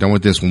right, when we're done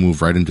with this, we'll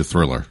move right into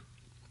Thriller.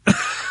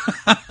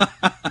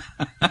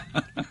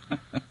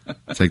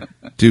 It's like,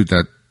 dude,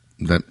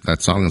 that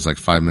song is like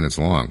 5 minutes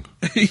long.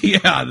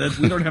 Yeah,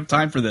 we don't have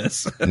time for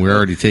this. We're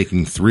already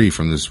taking 3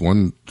 from this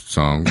one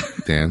song,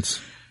 dance.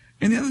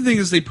 And the other thing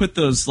is they put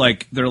those,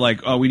 like, they're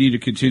like, oh, we need a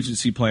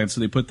contingency plan,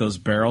 so they put those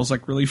barrels,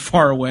 like, really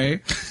far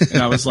away.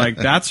 And I was like,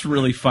 that's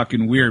really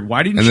fucking weird.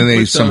 Why didn't And you then put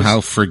they those...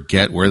 somehow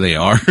forget where they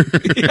are.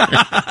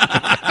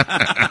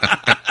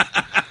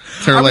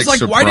 They're I was like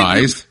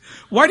surprised.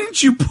 Why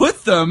didn't you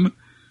put them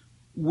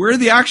where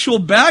the actual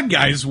bad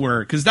guys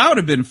were? Because that would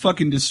have been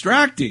fucking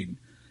distracting.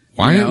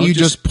 Why didn't you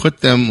just just put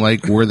them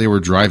like where they were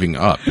driving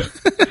up?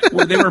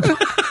 where they were...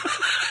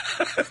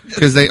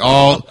 Because they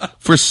all,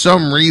 for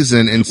some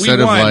reason, instead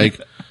won.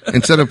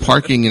 of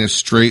parking in a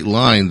straight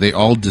line, they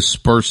all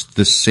dispersed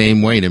the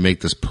same way to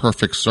make this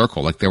perfect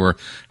circle. Like they were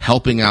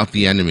helping out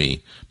the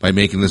enemy by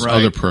making this Right.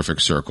 other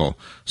perfect circle.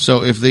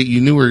 So if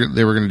you knew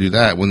they were going to do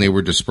that when they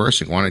were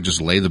dispersing, why not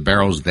just lay the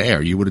barrels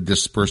there? You would have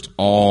dispersed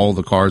all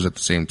the cars at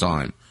the same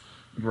time.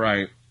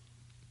 Right.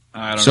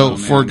 I don't So know,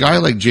 for a man. guy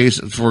like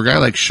Jason, for a guy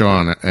like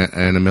Sean,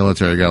 and a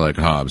military guy like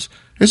Hobbs,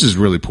 this is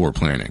really poor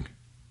planning.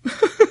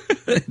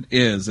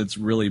 It's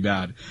really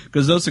bad.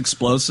 Because those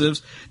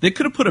explosives, they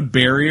could have put a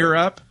barrier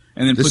up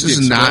and then This put the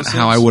is not explosives.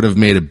 how I would have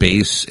made a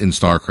base in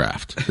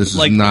StarCraft. This is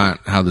Like- not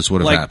how this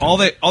would have Like, happened. all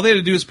they had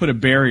to do is put a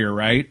barrier,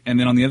 right? And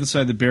then on the other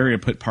side of the barrier,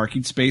 put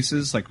parking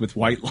spaces, like with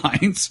white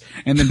lines,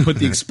 and then put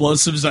the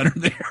explosives under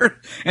there,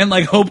 and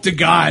like hope to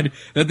God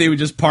that they would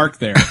just park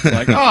there.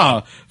 Like,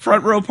 oh,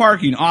 front row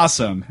parking,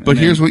 awesome. But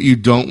here's what you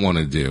don't want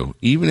to do.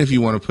 Even if you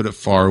want to put it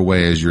far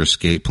away as your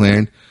escape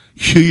plan,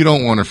 you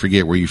don't want to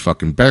forget where you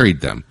fucking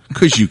buried them,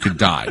 because you could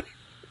die.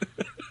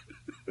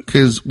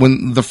 Because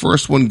when the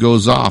first one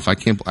goes off, I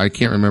can't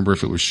remember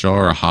if it was Shaw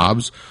or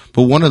Hobbs,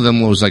 but one of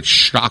them was like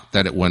shocked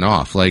that it went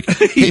off. Like,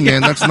 hey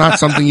man, that's not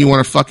something you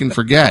want to fucking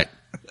forget.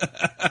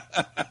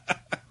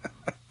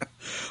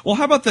 Well,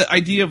 how about the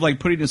idea of like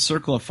putting a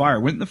circle of fire?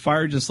 Wouldn't the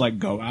fire just like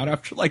go out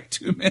after like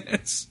 2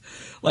 minutes?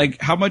 Like,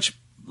 how much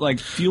like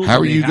fuel? How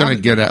do are they you have going to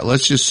in get at?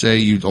 Let's just say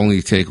you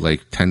only take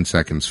like 10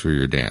 seconds for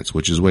your dance,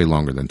 which is way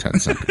longer than 10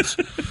 seconds.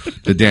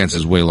 The dance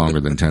is way longer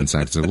than 10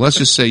 seconds. So let's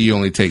just say you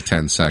only take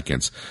 10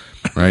 seconds,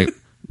 right?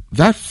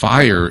 That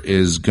fire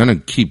is going to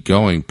keep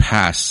going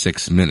past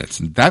 6 minutes.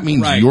 That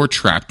means Right. you're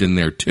trapped in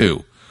there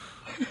too.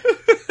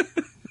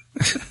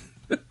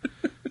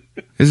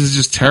 This is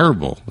just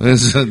terrible.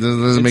 This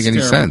doesn't make any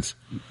terrible. sense.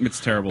 It's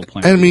terrible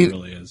plan. I mean, it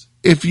really is.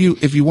 If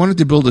you wanted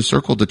to build a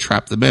circle to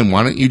trap them in,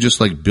 why don't you just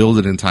like build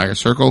an entire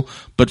circle,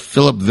 but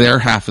fill up their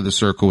half of the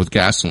circle with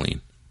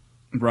gasoline?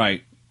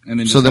 Right. And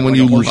then So just then have, when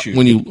like, a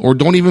you horseshoe. or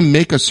don't even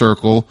make a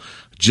circle,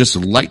 just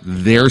light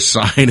their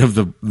side of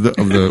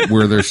the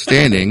where they're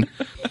standing,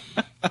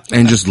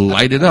 and just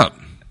light it up.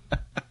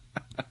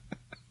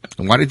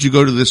 And why did you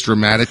go to this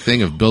dramatic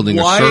thing of building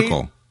a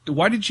circle?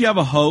 Why did you have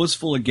a hose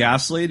full of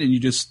gasoline and you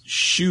just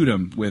shoot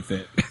them with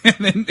it?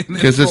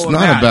 Because it's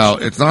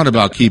not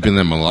about keeping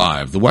them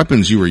alive. The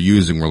weapons you were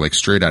using were like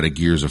straight out of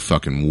Gears of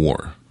fucking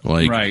War.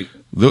 Like, Right.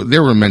 they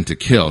were meant to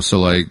kill.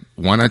 So like,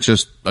 why not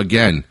just,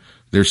 again,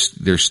 they're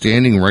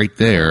standing right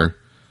there.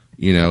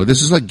 You know,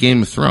 this is like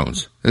Game of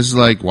Thrones. This is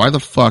like, why the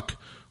fuck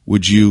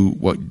would you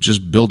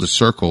just build a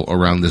circle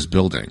around this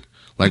building?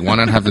 Like, why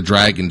not have the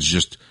dragons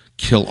just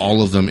kill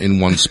all of them in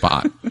one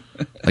spot?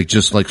 Like,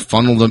 just like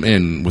funnel them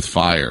in with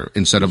fire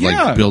instead of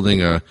Yeah. like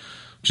building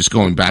just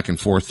going back and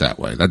forth that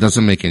way. That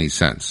doesn't make any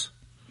sense.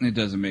 It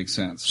doesn't make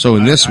sense. So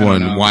in this I don't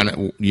one, know. why not,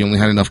 you only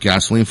had enough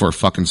gasoline for a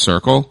fucking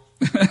circle?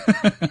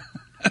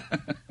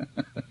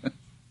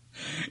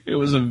 It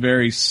was a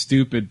very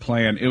stupid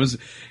plan.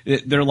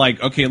 They're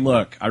like, okay,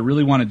 look, I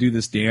really want to do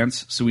this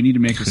dance, so we need to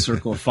make a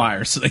circle of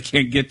fire so they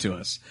can't get to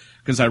us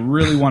because I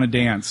really want to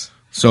dance.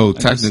 So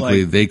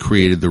technically, they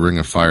created the Ring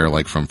of Fire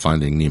like from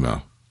Finding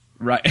Nemo.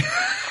 Right.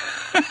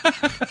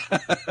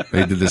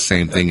 They did the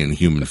same thing in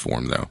human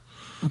form, though.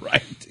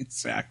 Right,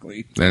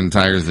 exactly. The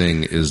entire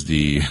thing is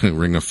the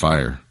Ring of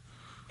Fire.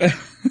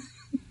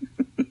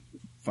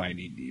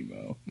 Finding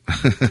Nemo.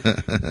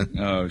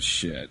 Oh,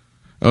 shit.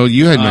 Oh,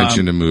 you had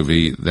mentioned a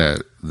movie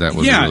that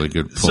was a really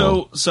good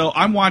pull. So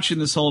I'm watching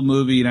this whole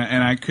movie,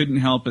 and I couldn't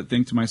help but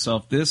think to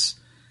myself, this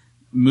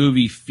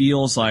movie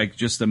feels like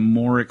just a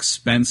more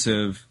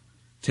expensive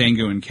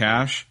Tango and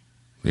Cash.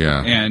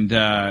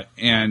 Yeah.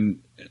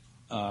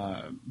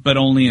 But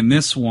only in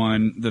this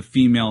one, the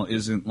female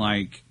isn't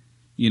like,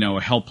 a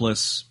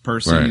helpless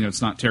person. Right.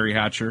 It's not Terry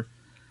Hatcher.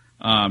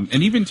 And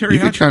even Terry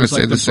Hatcher could kind of was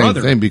say like the same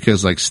brother. thing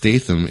because like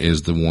Statham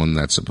is the one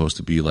that's supposed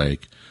to be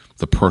like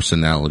the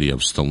personality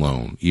of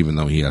Stallone, even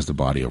though he has the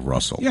body of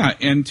Russell. Yeah,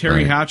 and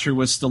Terry Hatcher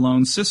was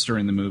Stallone's sister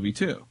in the movie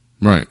too.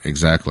 Right,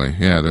 exactly.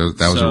 Yeah,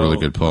 that was a really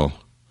good pull.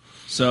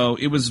 So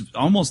it was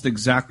almost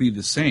exactly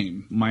the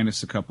same,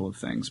 minus a couple of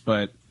things,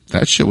 but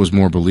that shit was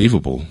more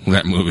believable,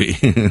 that movie.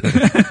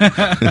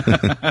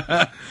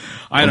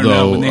 I don't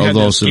know. When they had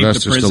to escape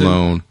the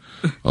prison.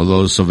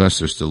 Although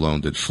Sylvester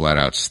Stallone did flat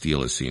out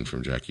steal a scene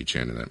from Jackie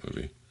Chan in that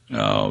movie.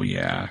 Oh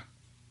yeah,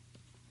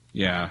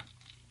 yeah.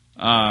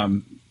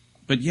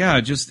 But yeah,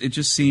 it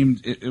just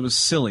seemed it was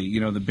silly.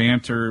 The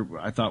banter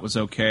I thought was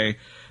okay.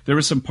 There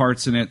were some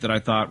parts in it that I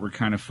thought were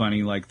kind of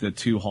funny, like the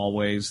two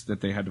hallways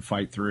that they had to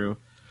fight through,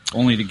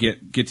 only to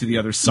get to the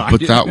other side.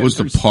 But that was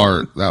the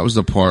part. That was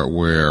the part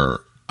where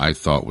I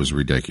thought was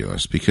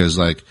ridiculous because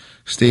like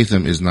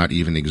Statham is not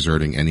even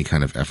exerting any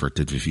kind of effort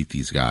to defeat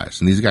these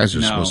guys, and these guys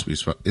are supposed to be.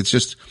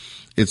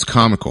 It's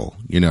comical,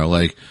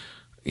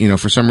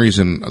 for some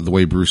reason the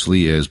way Bruce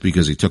Lee is,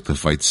 because he took the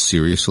fight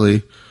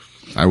seriously.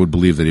 I would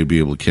believe that he'd be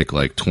able to kick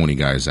like 20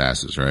 guys'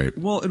 asses, right?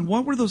 Well, and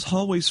what were those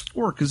hallways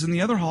for? Because in the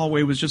other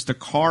hallway was just a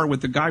car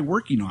with the guy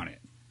working on it.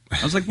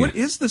 I was like, what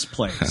is this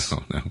place? I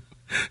don't know.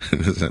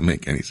 Does that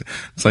make any sense?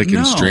 It's like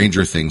in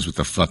Stranger Things with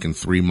the fucking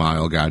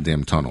 3-mile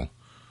goddamn tunnel.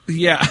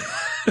 Yeah.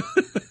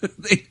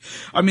 They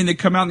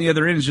come out on the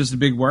other end. It's just a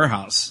big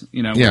warehouse,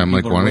 Yeah, I'm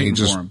like, why don't you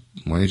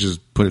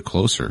just put it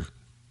closer?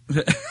 What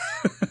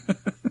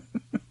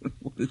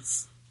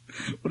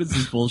is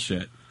this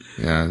bullshit?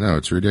 Yeah, no,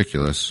 it's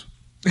ridiculous.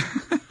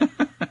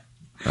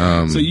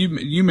 So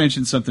you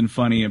mentioned something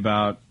funny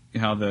about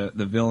how the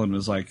villain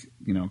was like,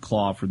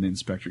 Claw from the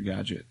Inspector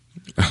Gadget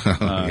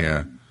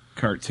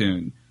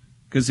cartoon.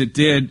 Because it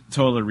did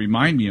totally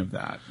remind me of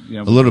that.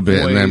 A little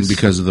bit, and then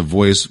because of the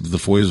voice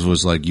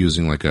was like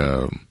using like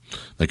an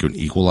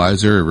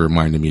equalizer. It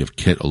reminded me of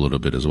Kit a little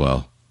bit as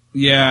well.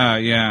 Yeah,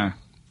 yeah.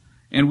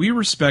 And we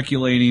were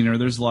speculating, or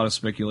there's a lot of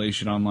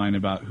speculation online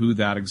about who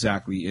that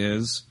exactly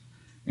is.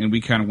 And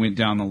we kind of went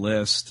down the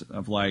list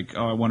of like,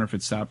 oh, I wonder if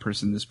it's that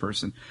person, this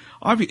person.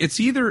 It's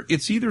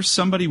either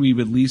somebody we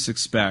would least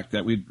expect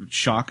that would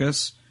shock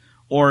us,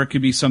 or it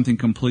could be something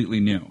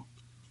completely new.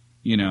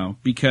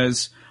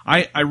 Because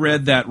I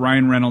read that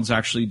Ryan Reynolds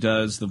actually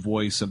does the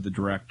voice of the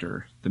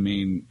director, the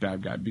main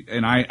bad guy,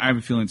 and I have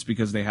a feeling it's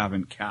because they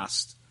haven't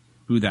cast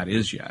who that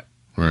is yet.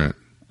 Right.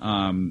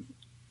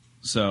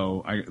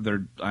 So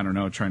they're I don't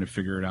know, trying to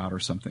figure it out or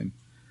something.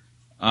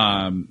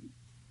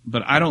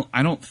 But I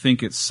don't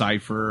think it's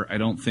Cypher. I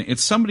don't think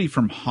it's somebody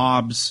from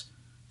Hobbs'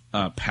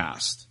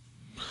 past.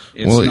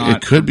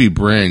 It could be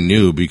brand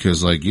new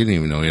because like you didn't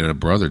even know he had a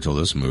brother till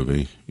this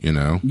movie.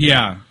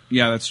 Yeah,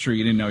 that's true.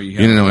 You didn't know you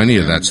didn't know any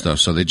of that stuff,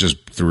 so they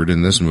just threw it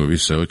in this movie.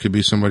 So it could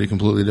be somebody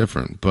completely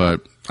different.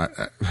 But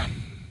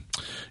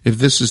if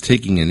this is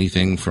taking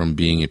anything from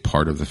being a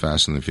part of the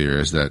Fast and the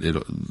Furious,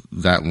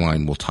 that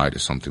line will tie to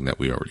something that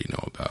we already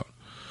know about.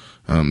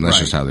 That's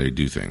just how they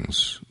do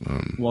things.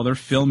 Well, they're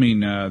filming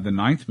the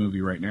 9th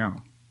movie right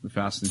now, the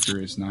Fast and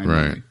Furious 9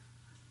 movie.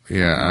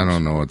 Yeah, I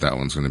don't know what that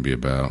one's going to be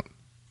about.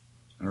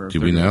 Or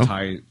do we know?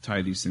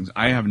 Tie these things.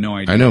 I have no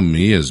idea. I know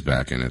Mia's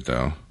back in it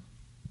though.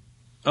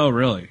 Oh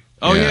really?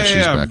 Oh yeah,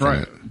 she's back in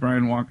it.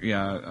 Brian Walker.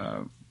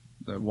 Yeah,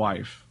 the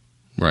wife.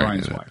 Right.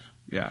 Brian's wife.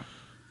 Yeah.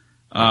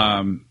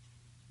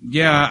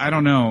 Yeah, I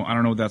don't know. I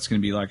don't know what that's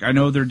going to be like. I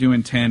know they're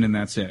doing 10 and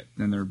that's it.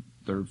 And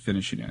they're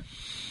finishing it.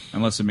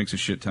 Unless it makes a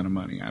shit ton of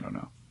money. I don't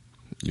know.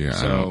 Yeah.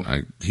 So,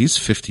 he's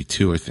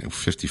 52, I think.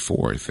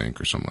 54, I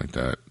think, or something like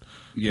that.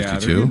 Yeah.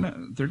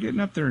 52? They're getting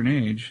up there in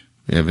age.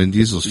 Yeah, Vin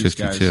Diesel's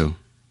 52. Guys.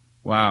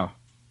 Wow.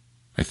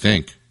 I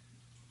think.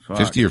 Fuck.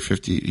 50 or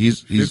 50.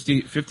 He's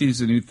 50 is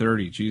the new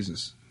 30.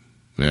 Jesus.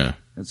 Yeah.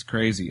 That's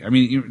crazy. I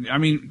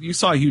mean, you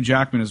saw Hugh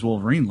Jackman as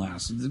Wolverine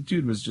last. The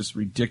dude was just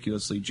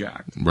ridiculously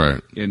jacked.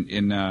 Right.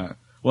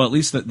 Well, at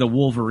least the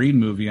Wolverine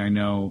movie, I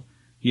know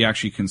he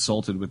actually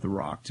consulted with The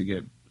Rock to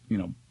get,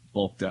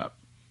 bulked up.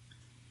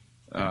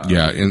 In not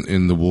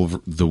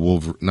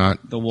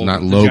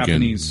Logan.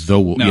 Japanese,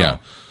 yeah.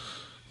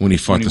 When he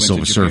fought the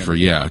Silver Surfer,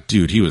 yeah,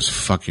 dude, he was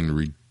fucking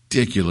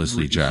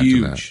ridiculously jacked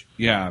in that.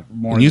 Yeah,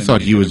 more. And you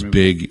thought he was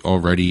big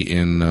already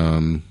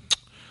in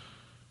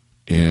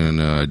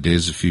in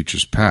Days of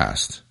Futures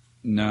Past.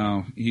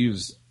 No, he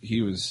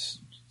was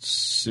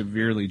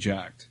severely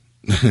jacked.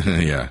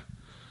 Yeah.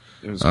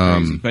 It was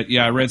crazy. But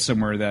yeah, I read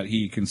somewhere that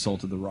he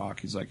consulted The Rock.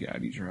 He's like, yeah, I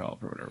need your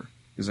help or whatever.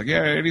 He's like,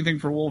 yeah, anything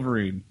for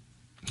Wolverine.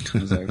 I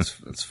was like,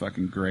 that's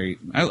fucking great.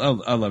 I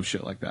love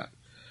shit like that.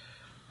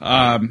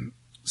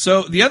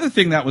 So the other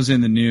thing that was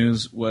in the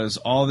news was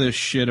all this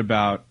shit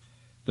about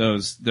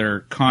their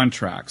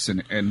contracts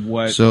and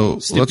what. So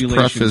let's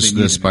preface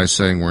this by needed.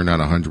 saying we're not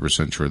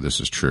 100% sure this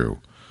is true.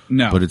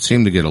 No, but it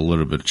seemed to get a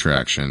little bit of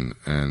traction,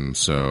 and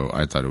so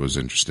I thought it was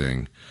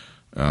interesting,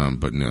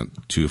 but no,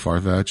 too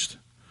far-fetched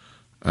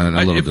and a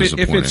little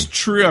disappointing. If it's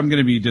true, I'm going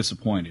to be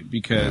disappointed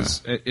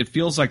because it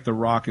feels like The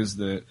Rock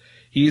is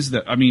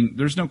I mean,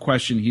 there's no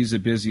question he's the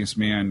busiest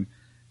man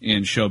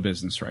in show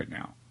business right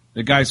now.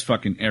 The guy's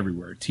fucking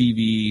everywhere.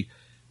 TV,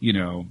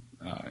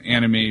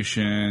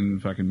 animation,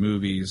 fucking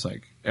movies,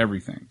 like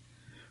everything.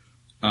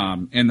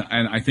 And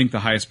I think the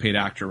highest paid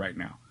actor right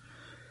now.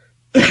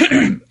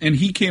 And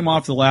he came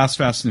off the last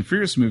Fast and the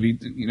Furious movie,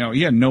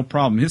 he had no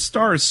problem. His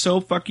star is so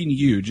fucking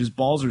huge, his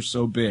balls are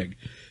so big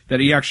that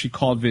he actually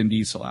called Vin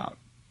Diesel out.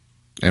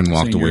 And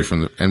walked away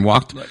from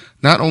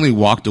not only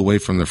walked away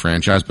from the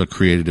franchise, but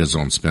created his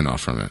own spinoff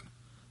from it.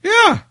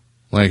 Yeah.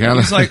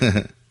 He's like,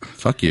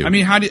 fuck you. I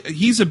mean,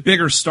 he's a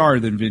bigger star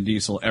than Vin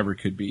Diesel ever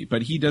could be,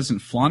 but he doesn't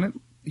flaunt it.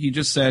 He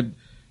just said,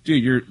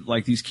 dude, you're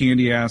like these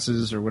candy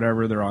asses or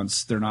whatever.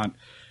 They're not,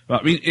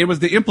 I mean,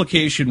 the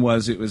implication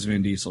was it was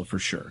Vin Diesel for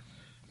sure.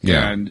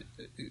 Yeah. And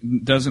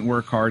doesn't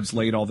work hard, is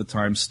late all the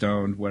time,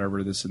 stoned,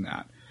 whatever, this and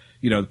that.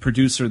 The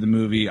producer of the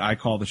movie, I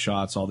call the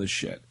shots, all this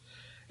shit.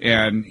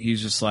 And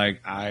he's just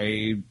like,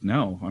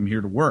 I'm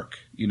here to work,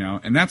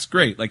 and that's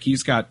great. Like,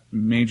 he's got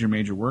major,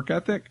 major work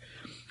ethic.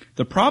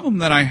 The problem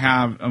that I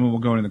have, we'll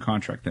go into the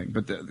contract thing,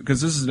 but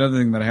because this is another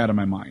thing that I had on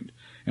my mind,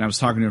 and I was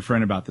talking to a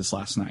friend about this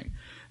last night.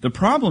 The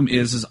problem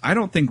is I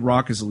don't think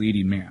Rock is a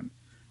leading man.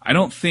 I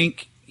don't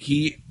think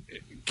he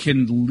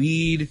can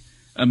lead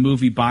a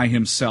movie by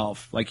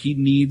himself. Like, he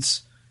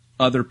needs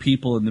other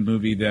people in the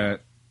movie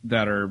that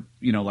are,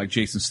 like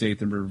Jason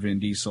Statham or Vin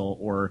Diesel,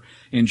 or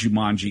in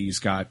Jumanji, he's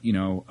got,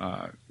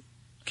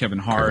 Kevin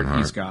Hart.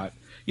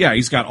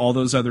 He's got all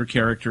those other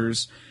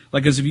characters.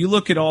 Like, because if you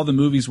look at all the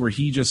movies where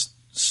he just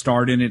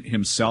starred in it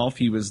himself,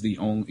 he was the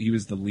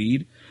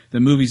lead. The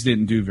movies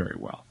didn't do very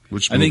well.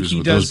 Which movies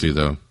would those be,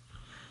 though?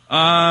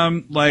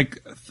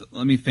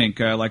 Let me think.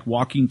 Like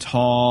Walking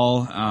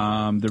Tall.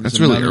 That's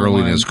really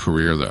early in his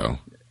career, though.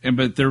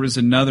 But there was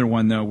another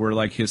one though where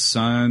like his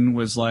son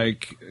was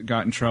like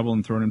got in trouble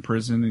and thrown in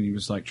prison, and he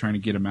was like trying to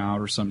get him out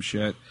or some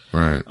shit.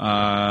 Right.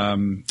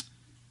 I'm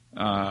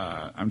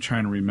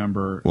trying to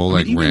remember. Well,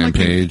 like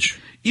Rampage.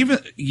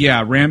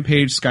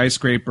 Rampage,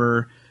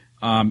 Skyscraper.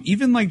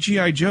 Even like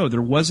G.I. Joe,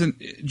 there wasn't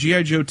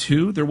G.I. Joe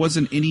 2. There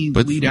wasn't any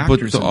lead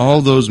actors. But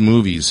all those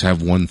movies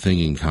have one thing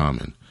in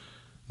common: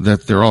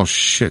 that they're all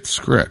shit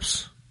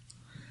scripts.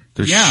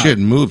 They're shit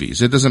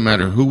movies. It doesn't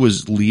matter who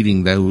was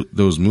leading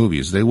those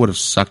movies; they would have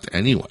sucked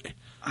anyway.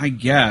 I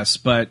guess,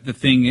 but the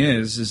thing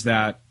is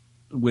that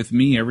with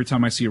me, every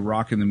time I see a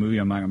Rock in the movie,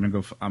 I'm like, I'm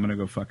gonna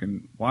go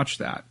fucking watch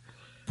that.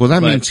 Well,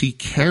 that means he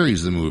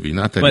carries the movie,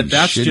 not that he's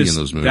shitty in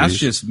those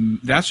movies.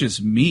 That's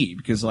just me,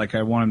 because like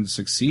I want him to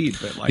succeed.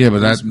 But like, yeah, but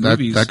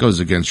that goes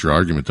against your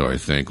argument, though. I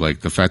think like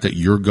the fact that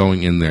you're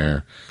going in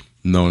there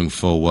knowing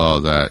full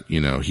well that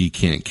he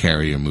can't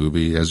carry a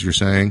movie, as you're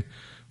saying.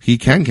 He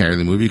can carry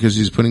the movie because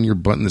he's putting your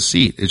butt in the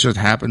seat. It just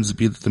happens to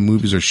be that the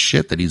movies are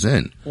shit that he's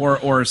in.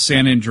 Or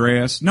San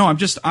Andreas. No,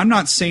 I'm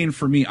not saying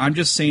for me. I'm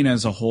just saying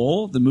as a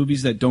whole, the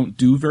movies that don't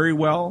do very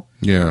well.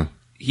 Yeah.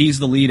 He's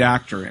the lead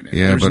actor in it.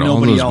 Yeah, but all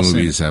those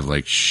movies have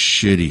like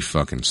shitty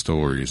fucking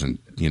stories, and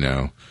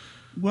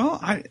Well,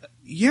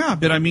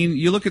 but I mean,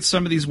 you look at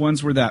some of these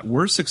ones that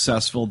were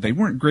successful. They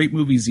weren't great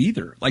movies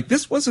either. Like,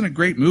 this wasn't a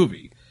great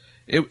movie.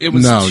 It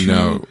was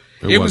no.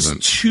 It wasn't.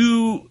 Was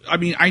too. I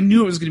mean, I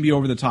knew it was going to be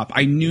over the top.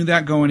 I knew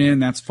that going in.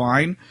 That's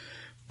fine,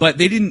 but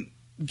they didn't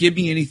give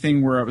me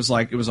anything where it was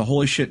like it was a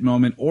holy shit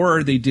moment,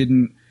 or they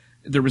didn't.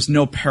 There was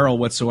no peril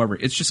whatsoever.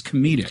 It's just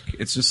comedic.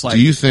 It's just like.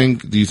 Do you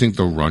think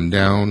The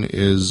Rundown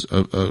is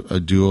a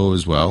duo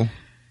as well?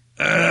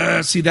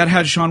 See, that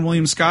had Sean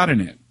William Scott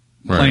in it,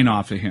 playing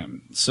off of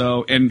him.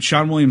 So, and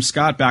Sean William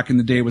Scott back in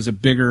the day was a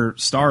bigger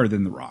star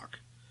than The Rock.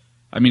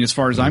 I mean, as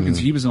far as I'm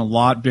concerned, he was in a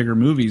lot bigger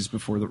movies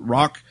before The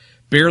Rock.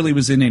 Barely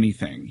was in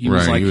anything. He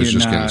was like just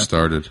getting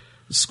started.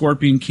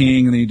 Scorpion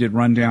King, and then he did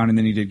Rundown, and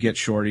then he did Get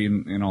Shorty,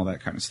 and all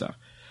that kind of stuff.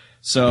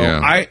 So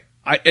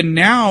and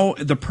now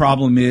the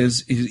problem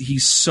is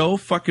he's so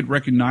fucking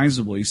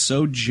recognizable. He's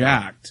so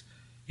jacked.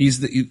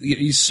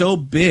 He's so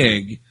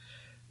big,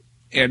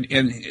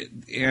 and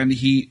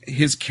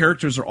his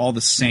characters are all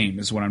the same.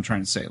 Is what I'm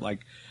trying to say.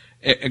 Like,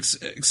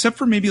 except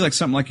for maybe like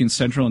something like in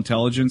Central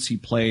Intelligence, he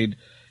played.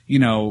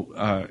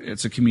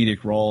 It's a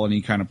comedic role, and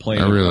he kind of played.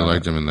 I really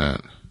liked him in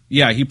that.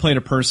 Yeah, he played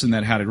a person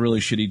that had a really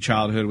shitty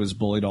childhood, was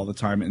bullied all the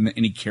time, and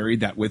he carried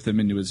that with him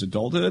into his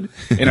adulthood,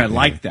 and I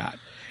liked that.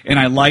 And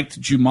I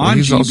liked Jumanji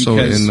he's also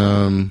because in,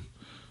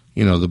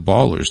 the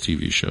Ballers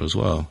TV show as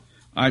well.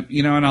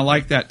 And I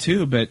like that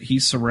too. But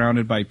he's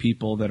surrounded by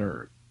people that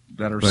are.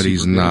 But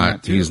he's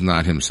not. He's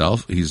not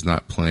himself. He's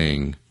not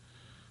playing.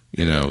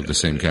 The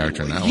same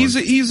character in that one.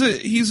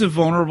 He's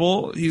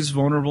vulnerable. He's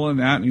vulnerable in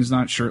that, and he's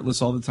not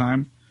shirtless all the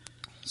time.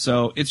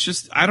 So it's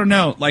just, I don't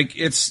know. Like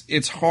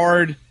it's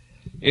hard.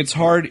 It's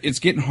hard. It's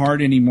getting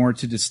hard anymore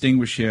to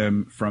distinguish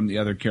him from the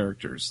other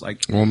characters.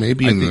 Like, well,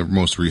 maybe in the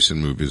most recent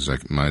movies, I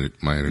might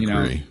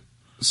agree.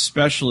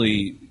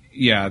 Especially,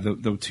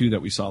 the two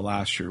that we saw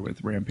last year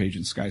with Rampage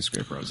and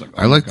Skyscraper. I was like,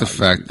 I like the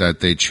fact that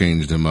they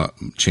changed him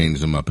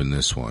up in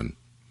this one,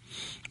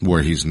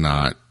 where he's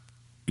not.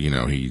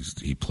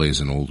 He plays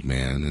an old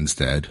man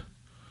instead.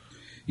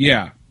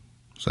 Yeah.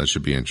 So that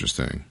should be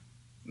interesting.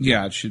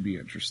 Yeah, it should be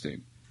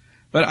interesting.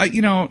 But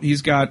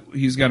he's got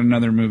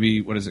another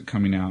movie. What is it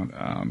coming out?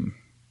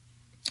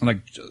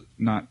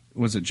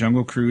 Was it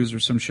Jungle Cruise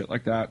or some shit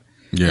like that?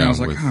 Yeah. And I was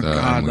like, oh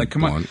God, like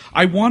come on.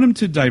 I want him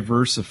to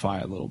diversify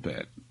a little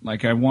bit.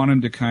 Like I want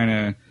him to kind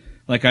of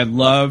like I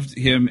loved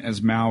him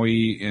as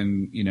Maui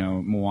in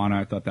Moana.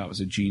 I thought that was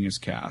a genius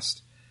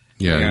cast.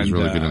 Yeah, he was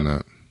really good in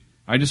that.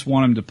 I just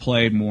want him to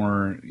play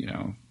more,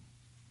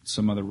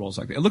 some other roles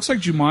like that. It looks like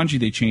Jumanji,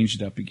 they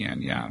changed it up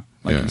again. Yeah.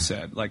 You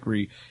said, like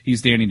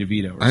he's Danny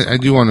DeVito. I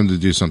do want him to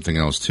do something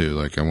else too.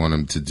 Like I want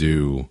him to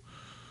do,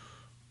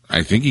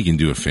 I think he can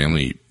do a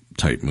family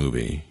type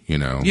movie,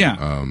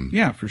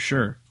 Yeah, for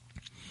sure.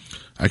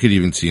 I could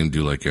even see him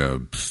do like a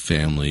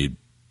family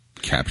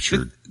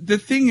captured. The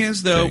thing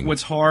is though,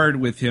 what's hard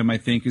with him, I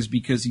think, is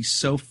because he's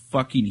so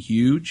fucking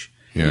huge.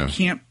 Yeah.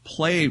 He can't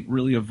play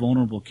really a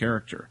vulnerable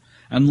character.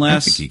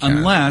 Unless like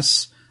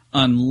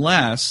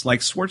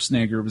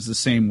Schwarzenegger was the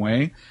same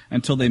way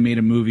until they made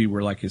a movie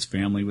where like his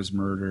family was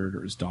murdered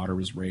or his daughter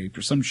was raped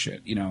or some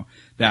shit,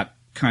 that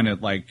kind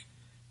of like,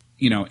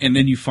 and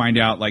then you find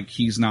out like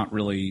he's not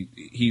really,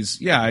 he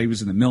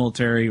was in the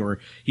military or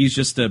he's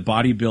just a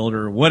bodybuilder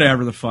or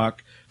whatever the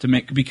fuck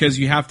because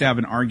you have to have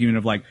an argument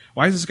of like,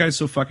 why is this guy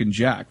so fucking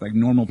jacked? Like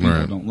normal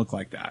people don't look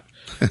like that.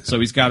 So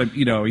he's got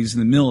to, he's in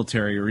the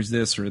military or he's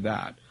this or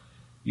that.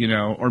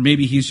 Or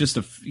maybe he's just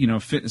a,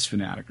 fitness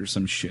fanatic or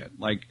some shit.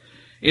 Like,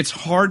 it's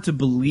hard to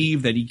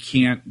believe that he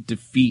can't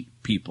defeat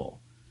people.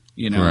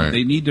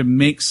 They need to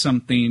make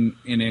something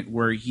in it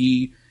where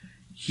he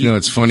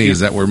it's funny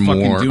is that we're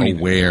more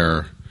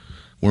aware.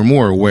 We're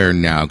more aware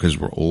now because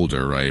we're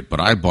older, right?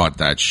 But I bought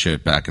that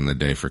shit back in the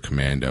day for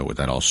Commando with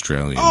that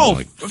Australian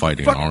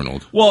fighting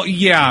Arnold. Well,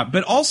 yeah,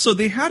 but also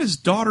they had his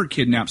daughter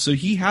kidnapped, so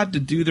he had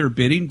to do their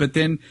bidding. But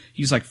then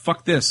he's like,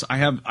 "Fuck this!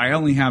 I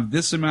only have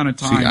this amount of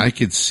time." See, I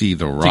could see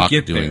The Rock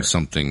doing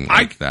something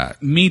like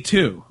that. Me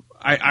too.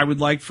 I would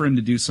like for him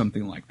to do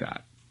something like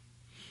that.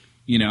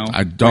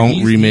 I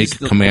don't remake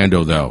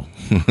Commando though.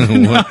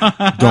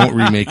 Don't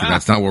remake it.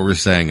 That's not what we're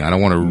saying. I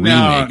don't want to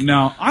remake.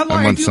 No. I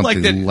want do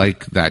something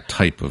like that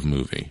type of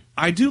movie.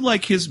 I do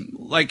like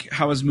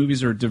how his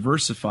movies are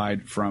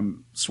diversified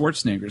from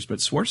Schwarzenegger's, but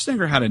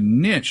Schwarzenegger had a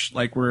niche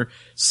like where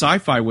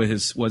sci-fi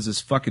was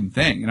his fucking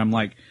thing, and I'm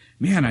like,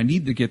 man, I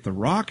need to get The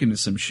Rock into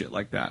some shit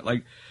like that.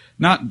 Like,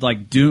 not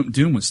like Doom.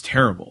 Doom was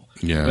terrible.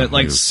 Yeah, but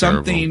like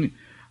something. Terrible.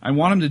 I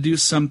want him to do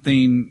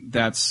something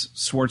that's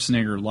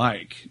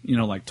Schwarzenegger-like,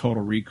 like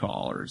Total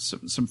Recall or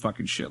some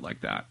fucking shit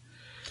like that.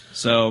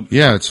 So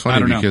yeah, it's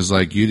funny because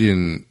like you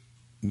didn't.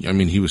 I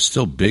mean, he was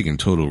still big in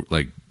Total,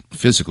 like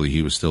physically,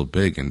 he was still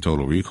big in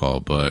Total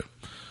Recall, but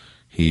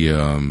he.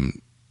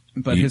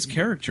 But his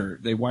character,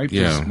 they wiped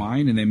his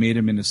mind and they made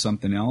him into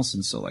something else,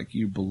 and so like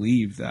you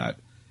believe that.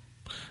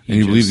 And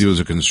you believed he was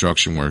a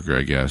construction worker,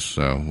 I guess.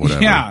 So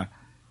whatever.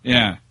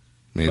 Yeah.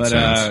 Made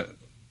sense.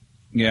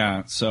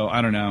 Yeah. So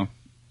I don't know.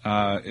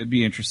 It'd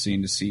be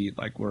interesting to see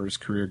like where his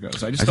career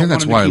goes. I think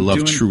that's why I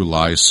love True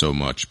Lies so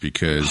much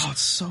because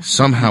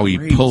somehow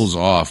he pulls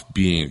off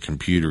being a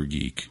computer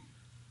geek.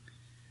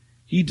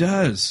 He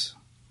does.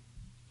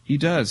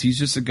 He's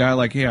just a guy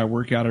like, hey, I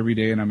work out every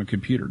day and I'm a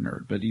computer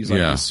nerd, but he's like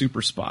a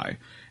super spy.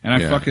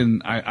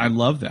 And I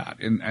love that.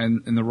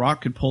 And The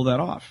Rock could pull that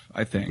off.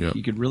 I think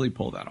he could really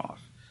pull that off.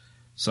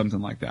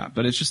 Something like that.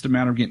 But it's just a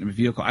matter of getting him a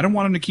vehicle. I don't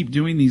want him to keep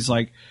doing these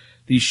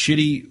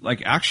shitty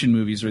like action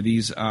movies or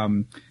these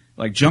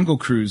like Jungle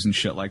Cruise and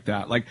shit like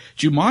that. Like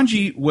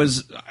Jumanji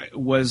was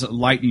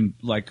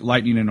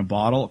lightning in a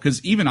bottle.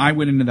 Cause even I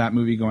went into that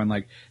movie going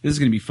like, this is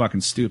going to be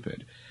fucking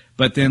stupid.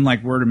 But then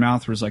like word of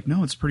mouth was like,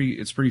 no, it's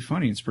pretty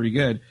funny. It's pretty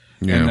good.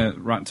 Yeah. And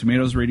the Rotten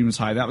Tomatoes rating was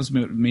high. That was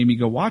made me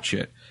go watch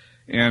it.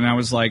 And I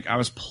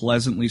was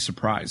pleasantly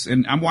surprised.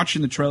 And I'm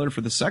watching the trailer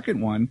for the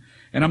second one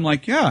and I'm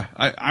like, yeah,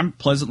 I'm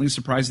pleasantly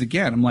surprised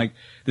again. I'm like,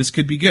 this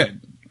could be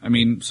good. I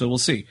mean, so we'll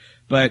see.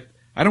 But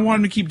I don't want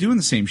him to keep doing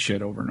the same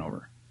shit over and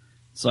over.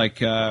 It's like,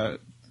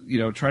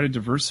 try to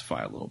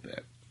diversify a little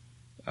bit.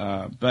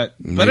 But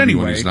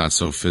anyway, when he's not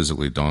so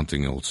physically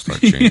daunting, it'll start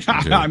changing.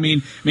 Too. I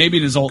mean, maybe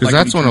in his old because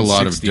that's when a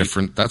lot 60. Of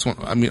different. That's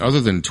when other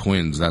than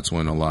Twins, that's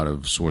when a lot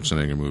of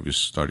Schwarzenegger movies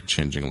started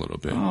changing a little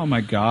bit. Oh my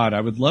God,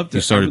 I would love to.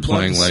 He started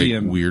playing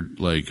like weird,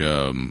 like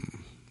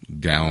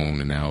down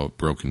and out,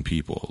 broken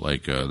people.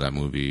 Like that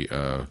movie.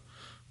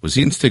 Was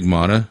he in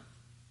Stigmata,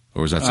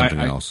 or was that something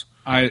else?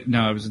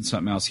 No, it was in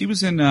something else. He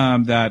was in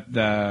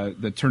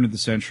the Turn of the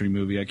Century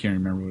movie. I can't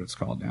remember what it's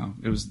called now.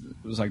 It was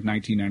like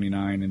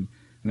 1999, and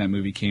that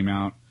movie came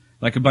out.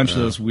 Like a bunch of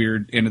those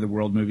weird end of the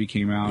world movie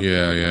came out.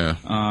 Yeah.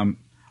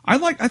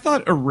 I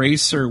thought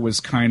Eraser was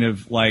kind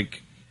of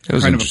like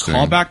was kind of a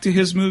callback to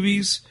his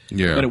movies.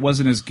 Yeah, but it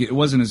wasn't as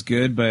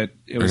good. But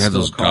it was had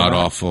still those god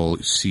awful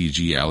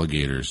CG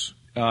alligators.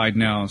 I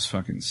know, it's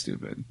fucking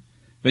stupid.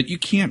 But you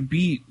can't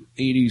beat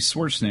 80s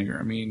Schwarzenegger.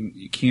 I mean,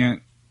 you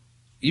can't.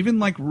 Even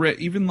like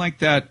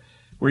that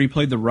where he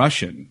played the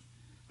Russian.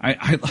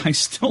 I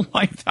still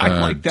like that. I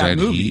like that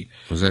movie. Heat?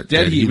 Was that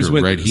Dead Heat? Was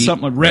with Red Heat?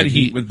 Something like Red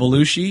Heat with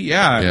Belushi.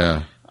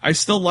 Yeah. I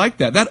still like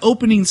that. That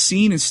opening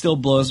scene is still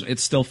blows.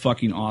 It's still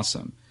fucking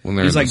awesome. When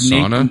they're he's in like the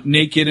sauna?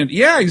 naked and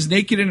he's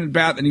naked in a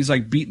bath and he's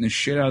like beating the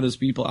shit out of those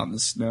people out in the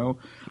snow.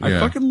 I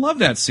fucking love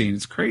that scene.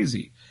 It's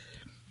crazy.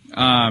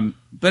 But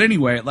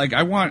anyway, like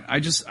I want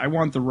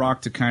The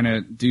Rock to kind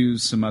of do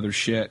some other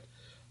shit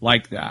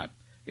like that.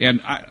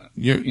 And I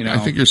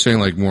think you're saying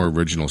like more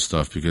original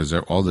stuff because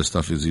all this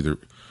stuff is either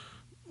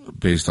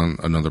based on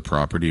another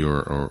property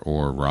or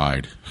a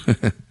ride.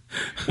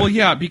 Well,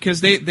 yeah,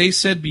 because they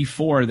said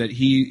before that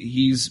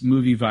he's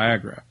movie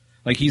Viagra,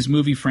 like he's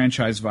movie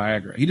franchise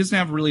Viagra. He doesn't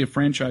have really a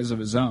franchise of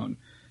his own,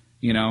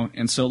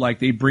 and so like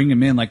they bring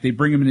him in, like they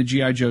bring him into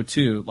G.I. Joe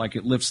 2, like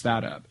it lifts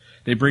that up.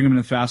 They bring him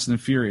into Fast and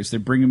the Furious. They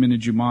bring him into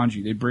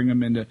Jumanji. They bring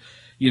him into,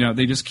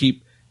 they just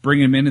keep bring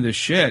him into this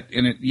shit,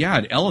 and it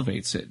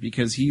elevates it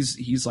because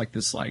he's like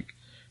this like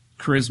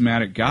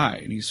charismatic guy,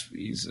 and he's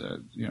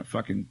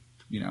fucking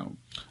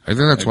I think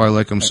that's why I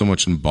like him so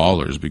much in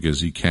Ballers because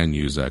he can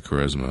use that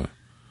charisma.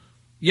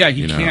 Yeah,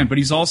 he can, but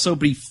he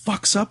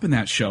fucks up in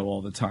that show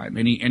all the time,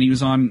 and he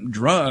was on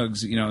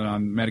drugs,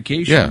 on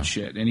medication and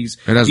shit, and it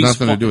has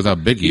nothing to do with how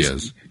big he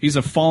is. He's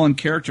a fallen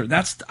character.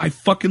 I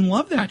fucking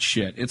love that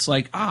shit. It's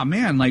like,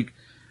 man, like.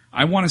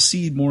 I want to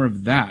see more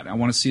of that. I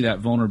want to see that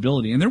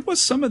vulnerability. And there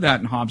was some of that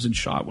in Hobbs and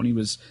Shaw when he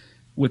was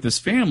with his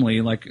family,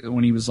 like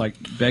when he was like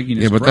begging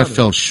his brother. That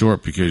fell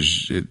short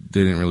because they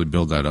didn't really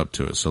build that up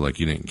to it. So like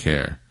you didn't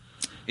care.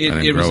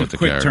 It was a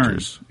quick turn.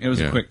 It was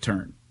a quick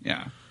turn.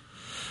 Yeah.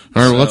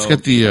 All right, well, let's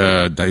get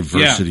the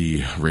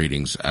diversity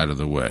ratings out of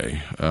the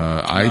way.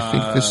 I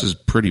think this is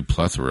pretty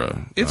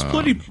plethora. It's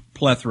pretty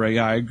plethora.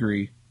 Yeah, I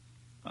agree.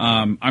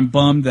 I'm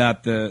bummed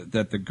that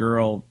the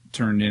girl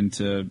turned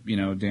into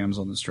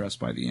damsel in distress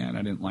by the end.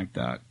 I didn't like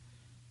that.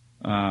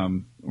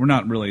 We're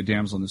not really a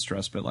damsel in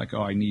distress, but like,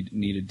 I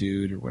need a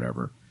dude or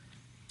whatever.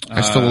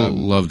 I still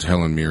loved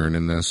Helen Mirren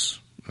in this.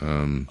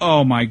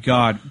 Oh my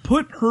god,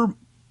 put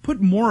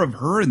more of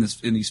her in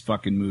these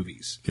fucking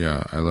movies.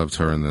 Yeah, I loved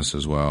her in this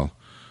as well.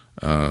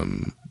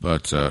 So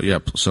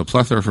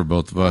plethora for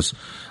both of us.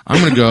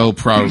 I'm gonna go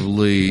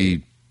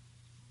probably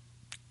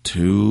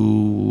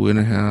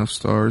 2.5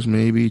 stars,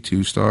 maybe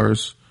 2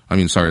 stars. I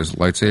mean, sorry, it's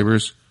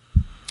lightsabers.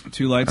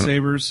 2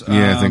 lightsabers?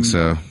 Yeah, I think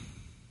so.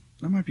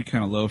 That might be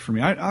kind of low for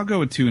me. I'll go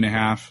with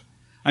 2.5.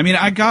 I mean,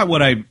 I got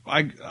what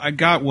I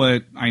got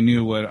what I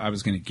knew what I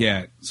was going to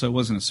get, so it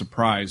wasn't a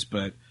surprise.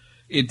 But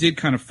it did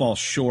kind of fall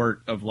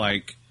short of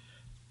like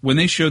when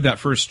they showed that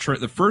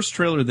the first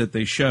trailer that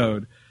they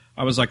showed.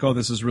 I was like, oh,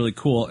 this is really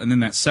cool. And then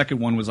that second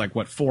one was like,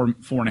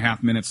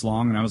 4.5 minutes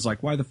long. And I was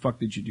like, why the fuck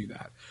did you do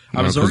that?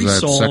 I was already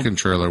sold. That second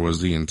trailer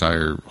was the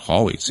entire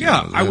hallway scene.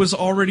 Yeah, I was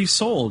already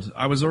sold.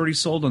 I was already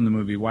sold on the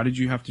movie. Why did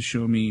you have to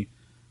show me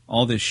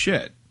all this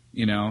shit?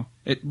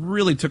 It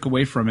really took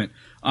away from it.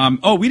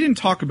 We didn't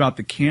talk about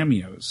the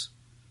cameos.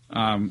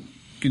 Can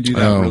do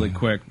that really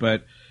quick.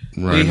 But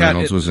Ryan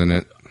Reynolds was in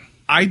it.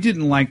 I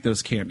didn't like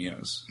those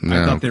cameos.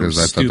 No, I thought they were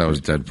stupid. I thought that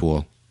was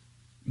Deadpool.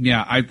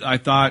 Yeah, I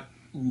thought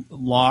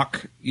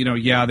Locke,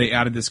 they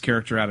added this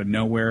character out of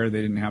nowhere.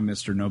 They didn't have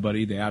Mr.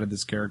 Nobody. They added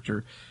this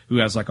character who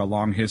has like a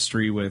long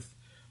history with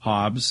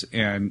Hobbs,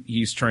 and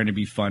he's trying to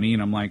be funny.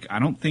 And I'm like, I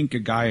don't think a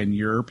guy in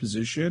your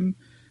position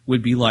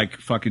would be like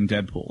fucking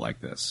Deadpool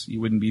like this. You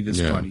wouldn't be this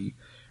funny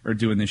or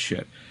doing this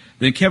shit.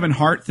 The Kevin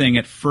Hart thing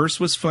at first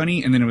was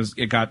funny, and then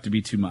it got to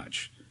be too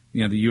much.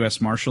 The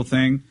U.S. Marshal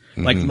thing.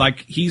 Mm-hmm.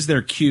 Like he's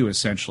their Q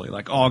essentially.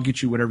 Like, I'll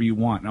get you whatever you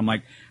want. And I'm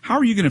like, how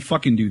are you going to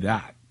fucking do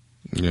that?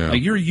 Yeah.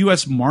 Like, you're a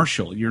U.S.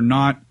 Marshal. You're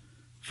not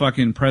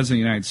fucking President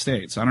of the United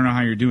States. I don't know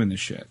how you're doing this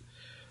shit.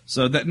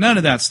 So that none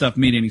of that stuff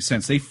made any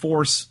sense. They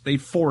forced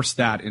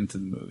that into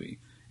the movie,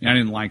 and I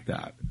didn't like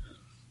that.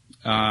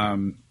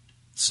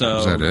 So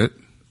is that it?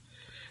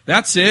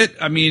 That's it.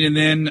 I mean, and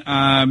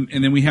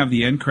then we have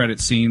the end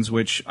credit scenes,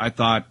 which I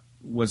thought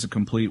was a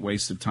complete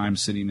waste of time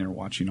sitting there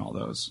watching all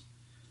those.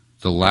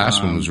 The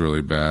last one was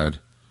really bad.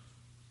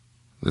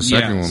 The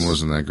second one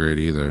wasn't that great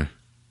either.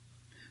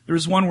 There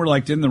was one where,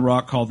 like, didn't The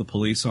Rock call the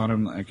police on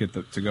him, like,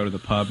 to go to the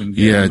pub and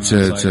get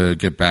him? To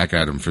get back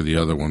at him for the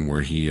other one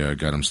where he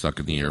got him stuck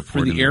in the airport.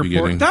 For the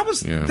airport?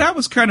 That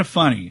was kind of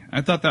funny.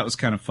 I thought that was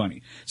kind of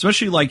funny.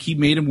 Especially, like, he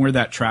made him wear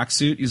that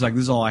tracksuit. He's like,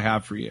 this is all I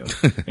have for you.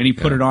 And he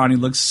put it on. He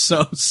looked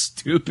so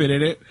stupid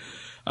in it.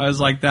 I was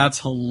like, that's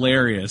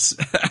hilarious.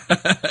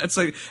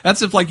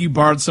 That's if, like, you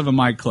borrowed some of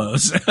my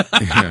clothes.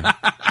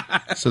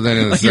 So then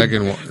in the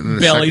second one,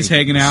 belly's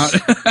hanging out.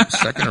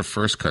 Second or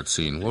first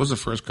cutscene? What was the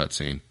first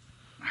cutscene?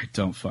 I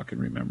don't fucking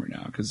remember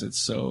now because it's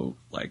so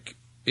like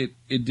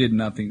it did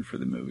nothing for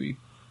the movie.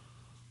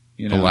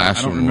 You know, the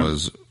last one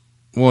was,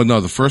 well,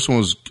 no, the first one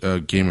was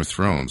Game of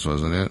Thrones,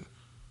 wasn't it?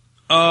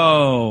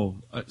 Oh,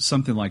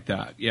 something like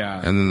that. Yeah.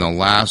 And then the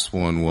last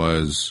one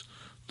was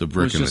the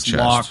brick in the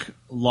chest.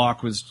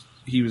 Locke was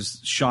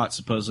shot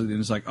supposedly, and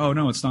was like, "Oh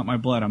no, it's not my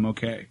blood. I'm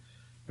okay."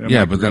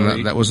 Yeah, like, but really?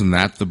 then that wasn't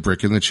that the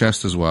brick in the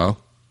chest as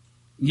well.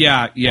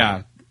 Yeah.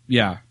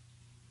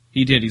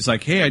 He did. He's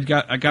like, "Hey, I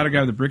got a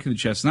guy with a brick in the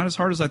chest. Not as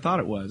hard as I thought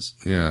it was."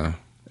 Yeah.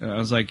 I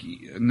was like,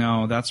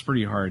 "No, that's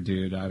pretty hard,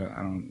 dude. I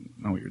don't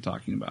know what you're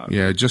talking about."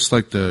 Yeah, just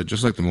like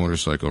the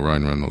motorcycle,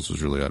 Ryan Reynolds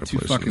was really out of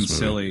place. Too fucking in this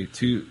movie.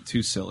 silly.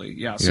 Too silly.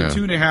 Yeah. So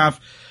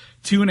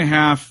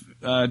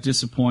 2.5,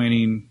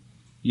 disappointing,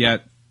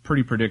 yet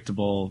pretty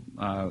predictable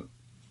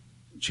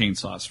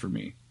chainsaws for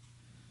me.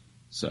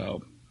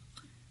 So,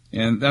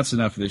 and that's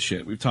enough of this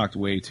shit. We've talked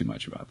way too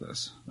much about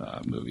this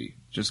movie.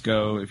 Just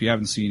go, if you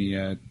haven't seen it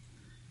yet,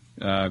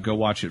 go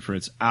watch it for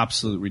its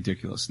absolute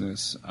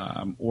ridiculousness,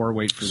 or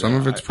wait for some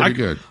of it's pretty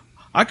good.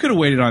 I could have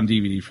waited on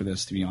DVD for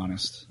this, to be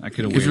honest. I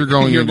could have. If you're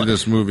going into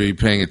this movie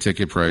paying a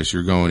ticket price,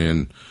 you're going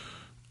in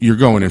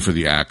for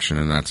the action,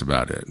 and that's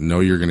about it. No,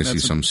 you're going to see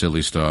some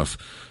silly stuff.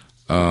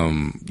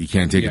 You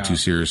can't take it too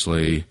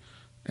seriously,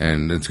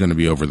 and it's going to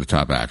be over the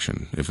top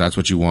action. If that's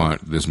what you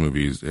want, this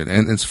movie is,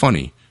 and it's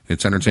funny,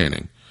 it's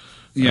entertaining.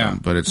 Yeah,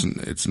 but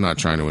it's not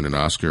trying to win an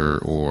Oscar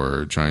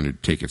or trying to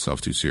take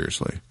itself too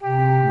seriously.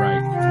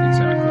 Right,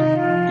 exactly.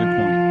 Good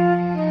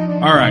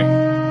point. All right.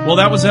 Well,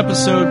 that was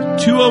episode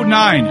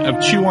 209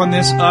 of Chew on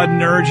This, a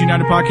Nerds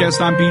United podcast.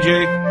 I'm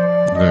BJ.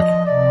 Vic.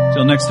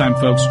 Till next time,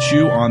 folks,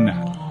 chew on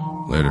that.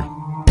 Later.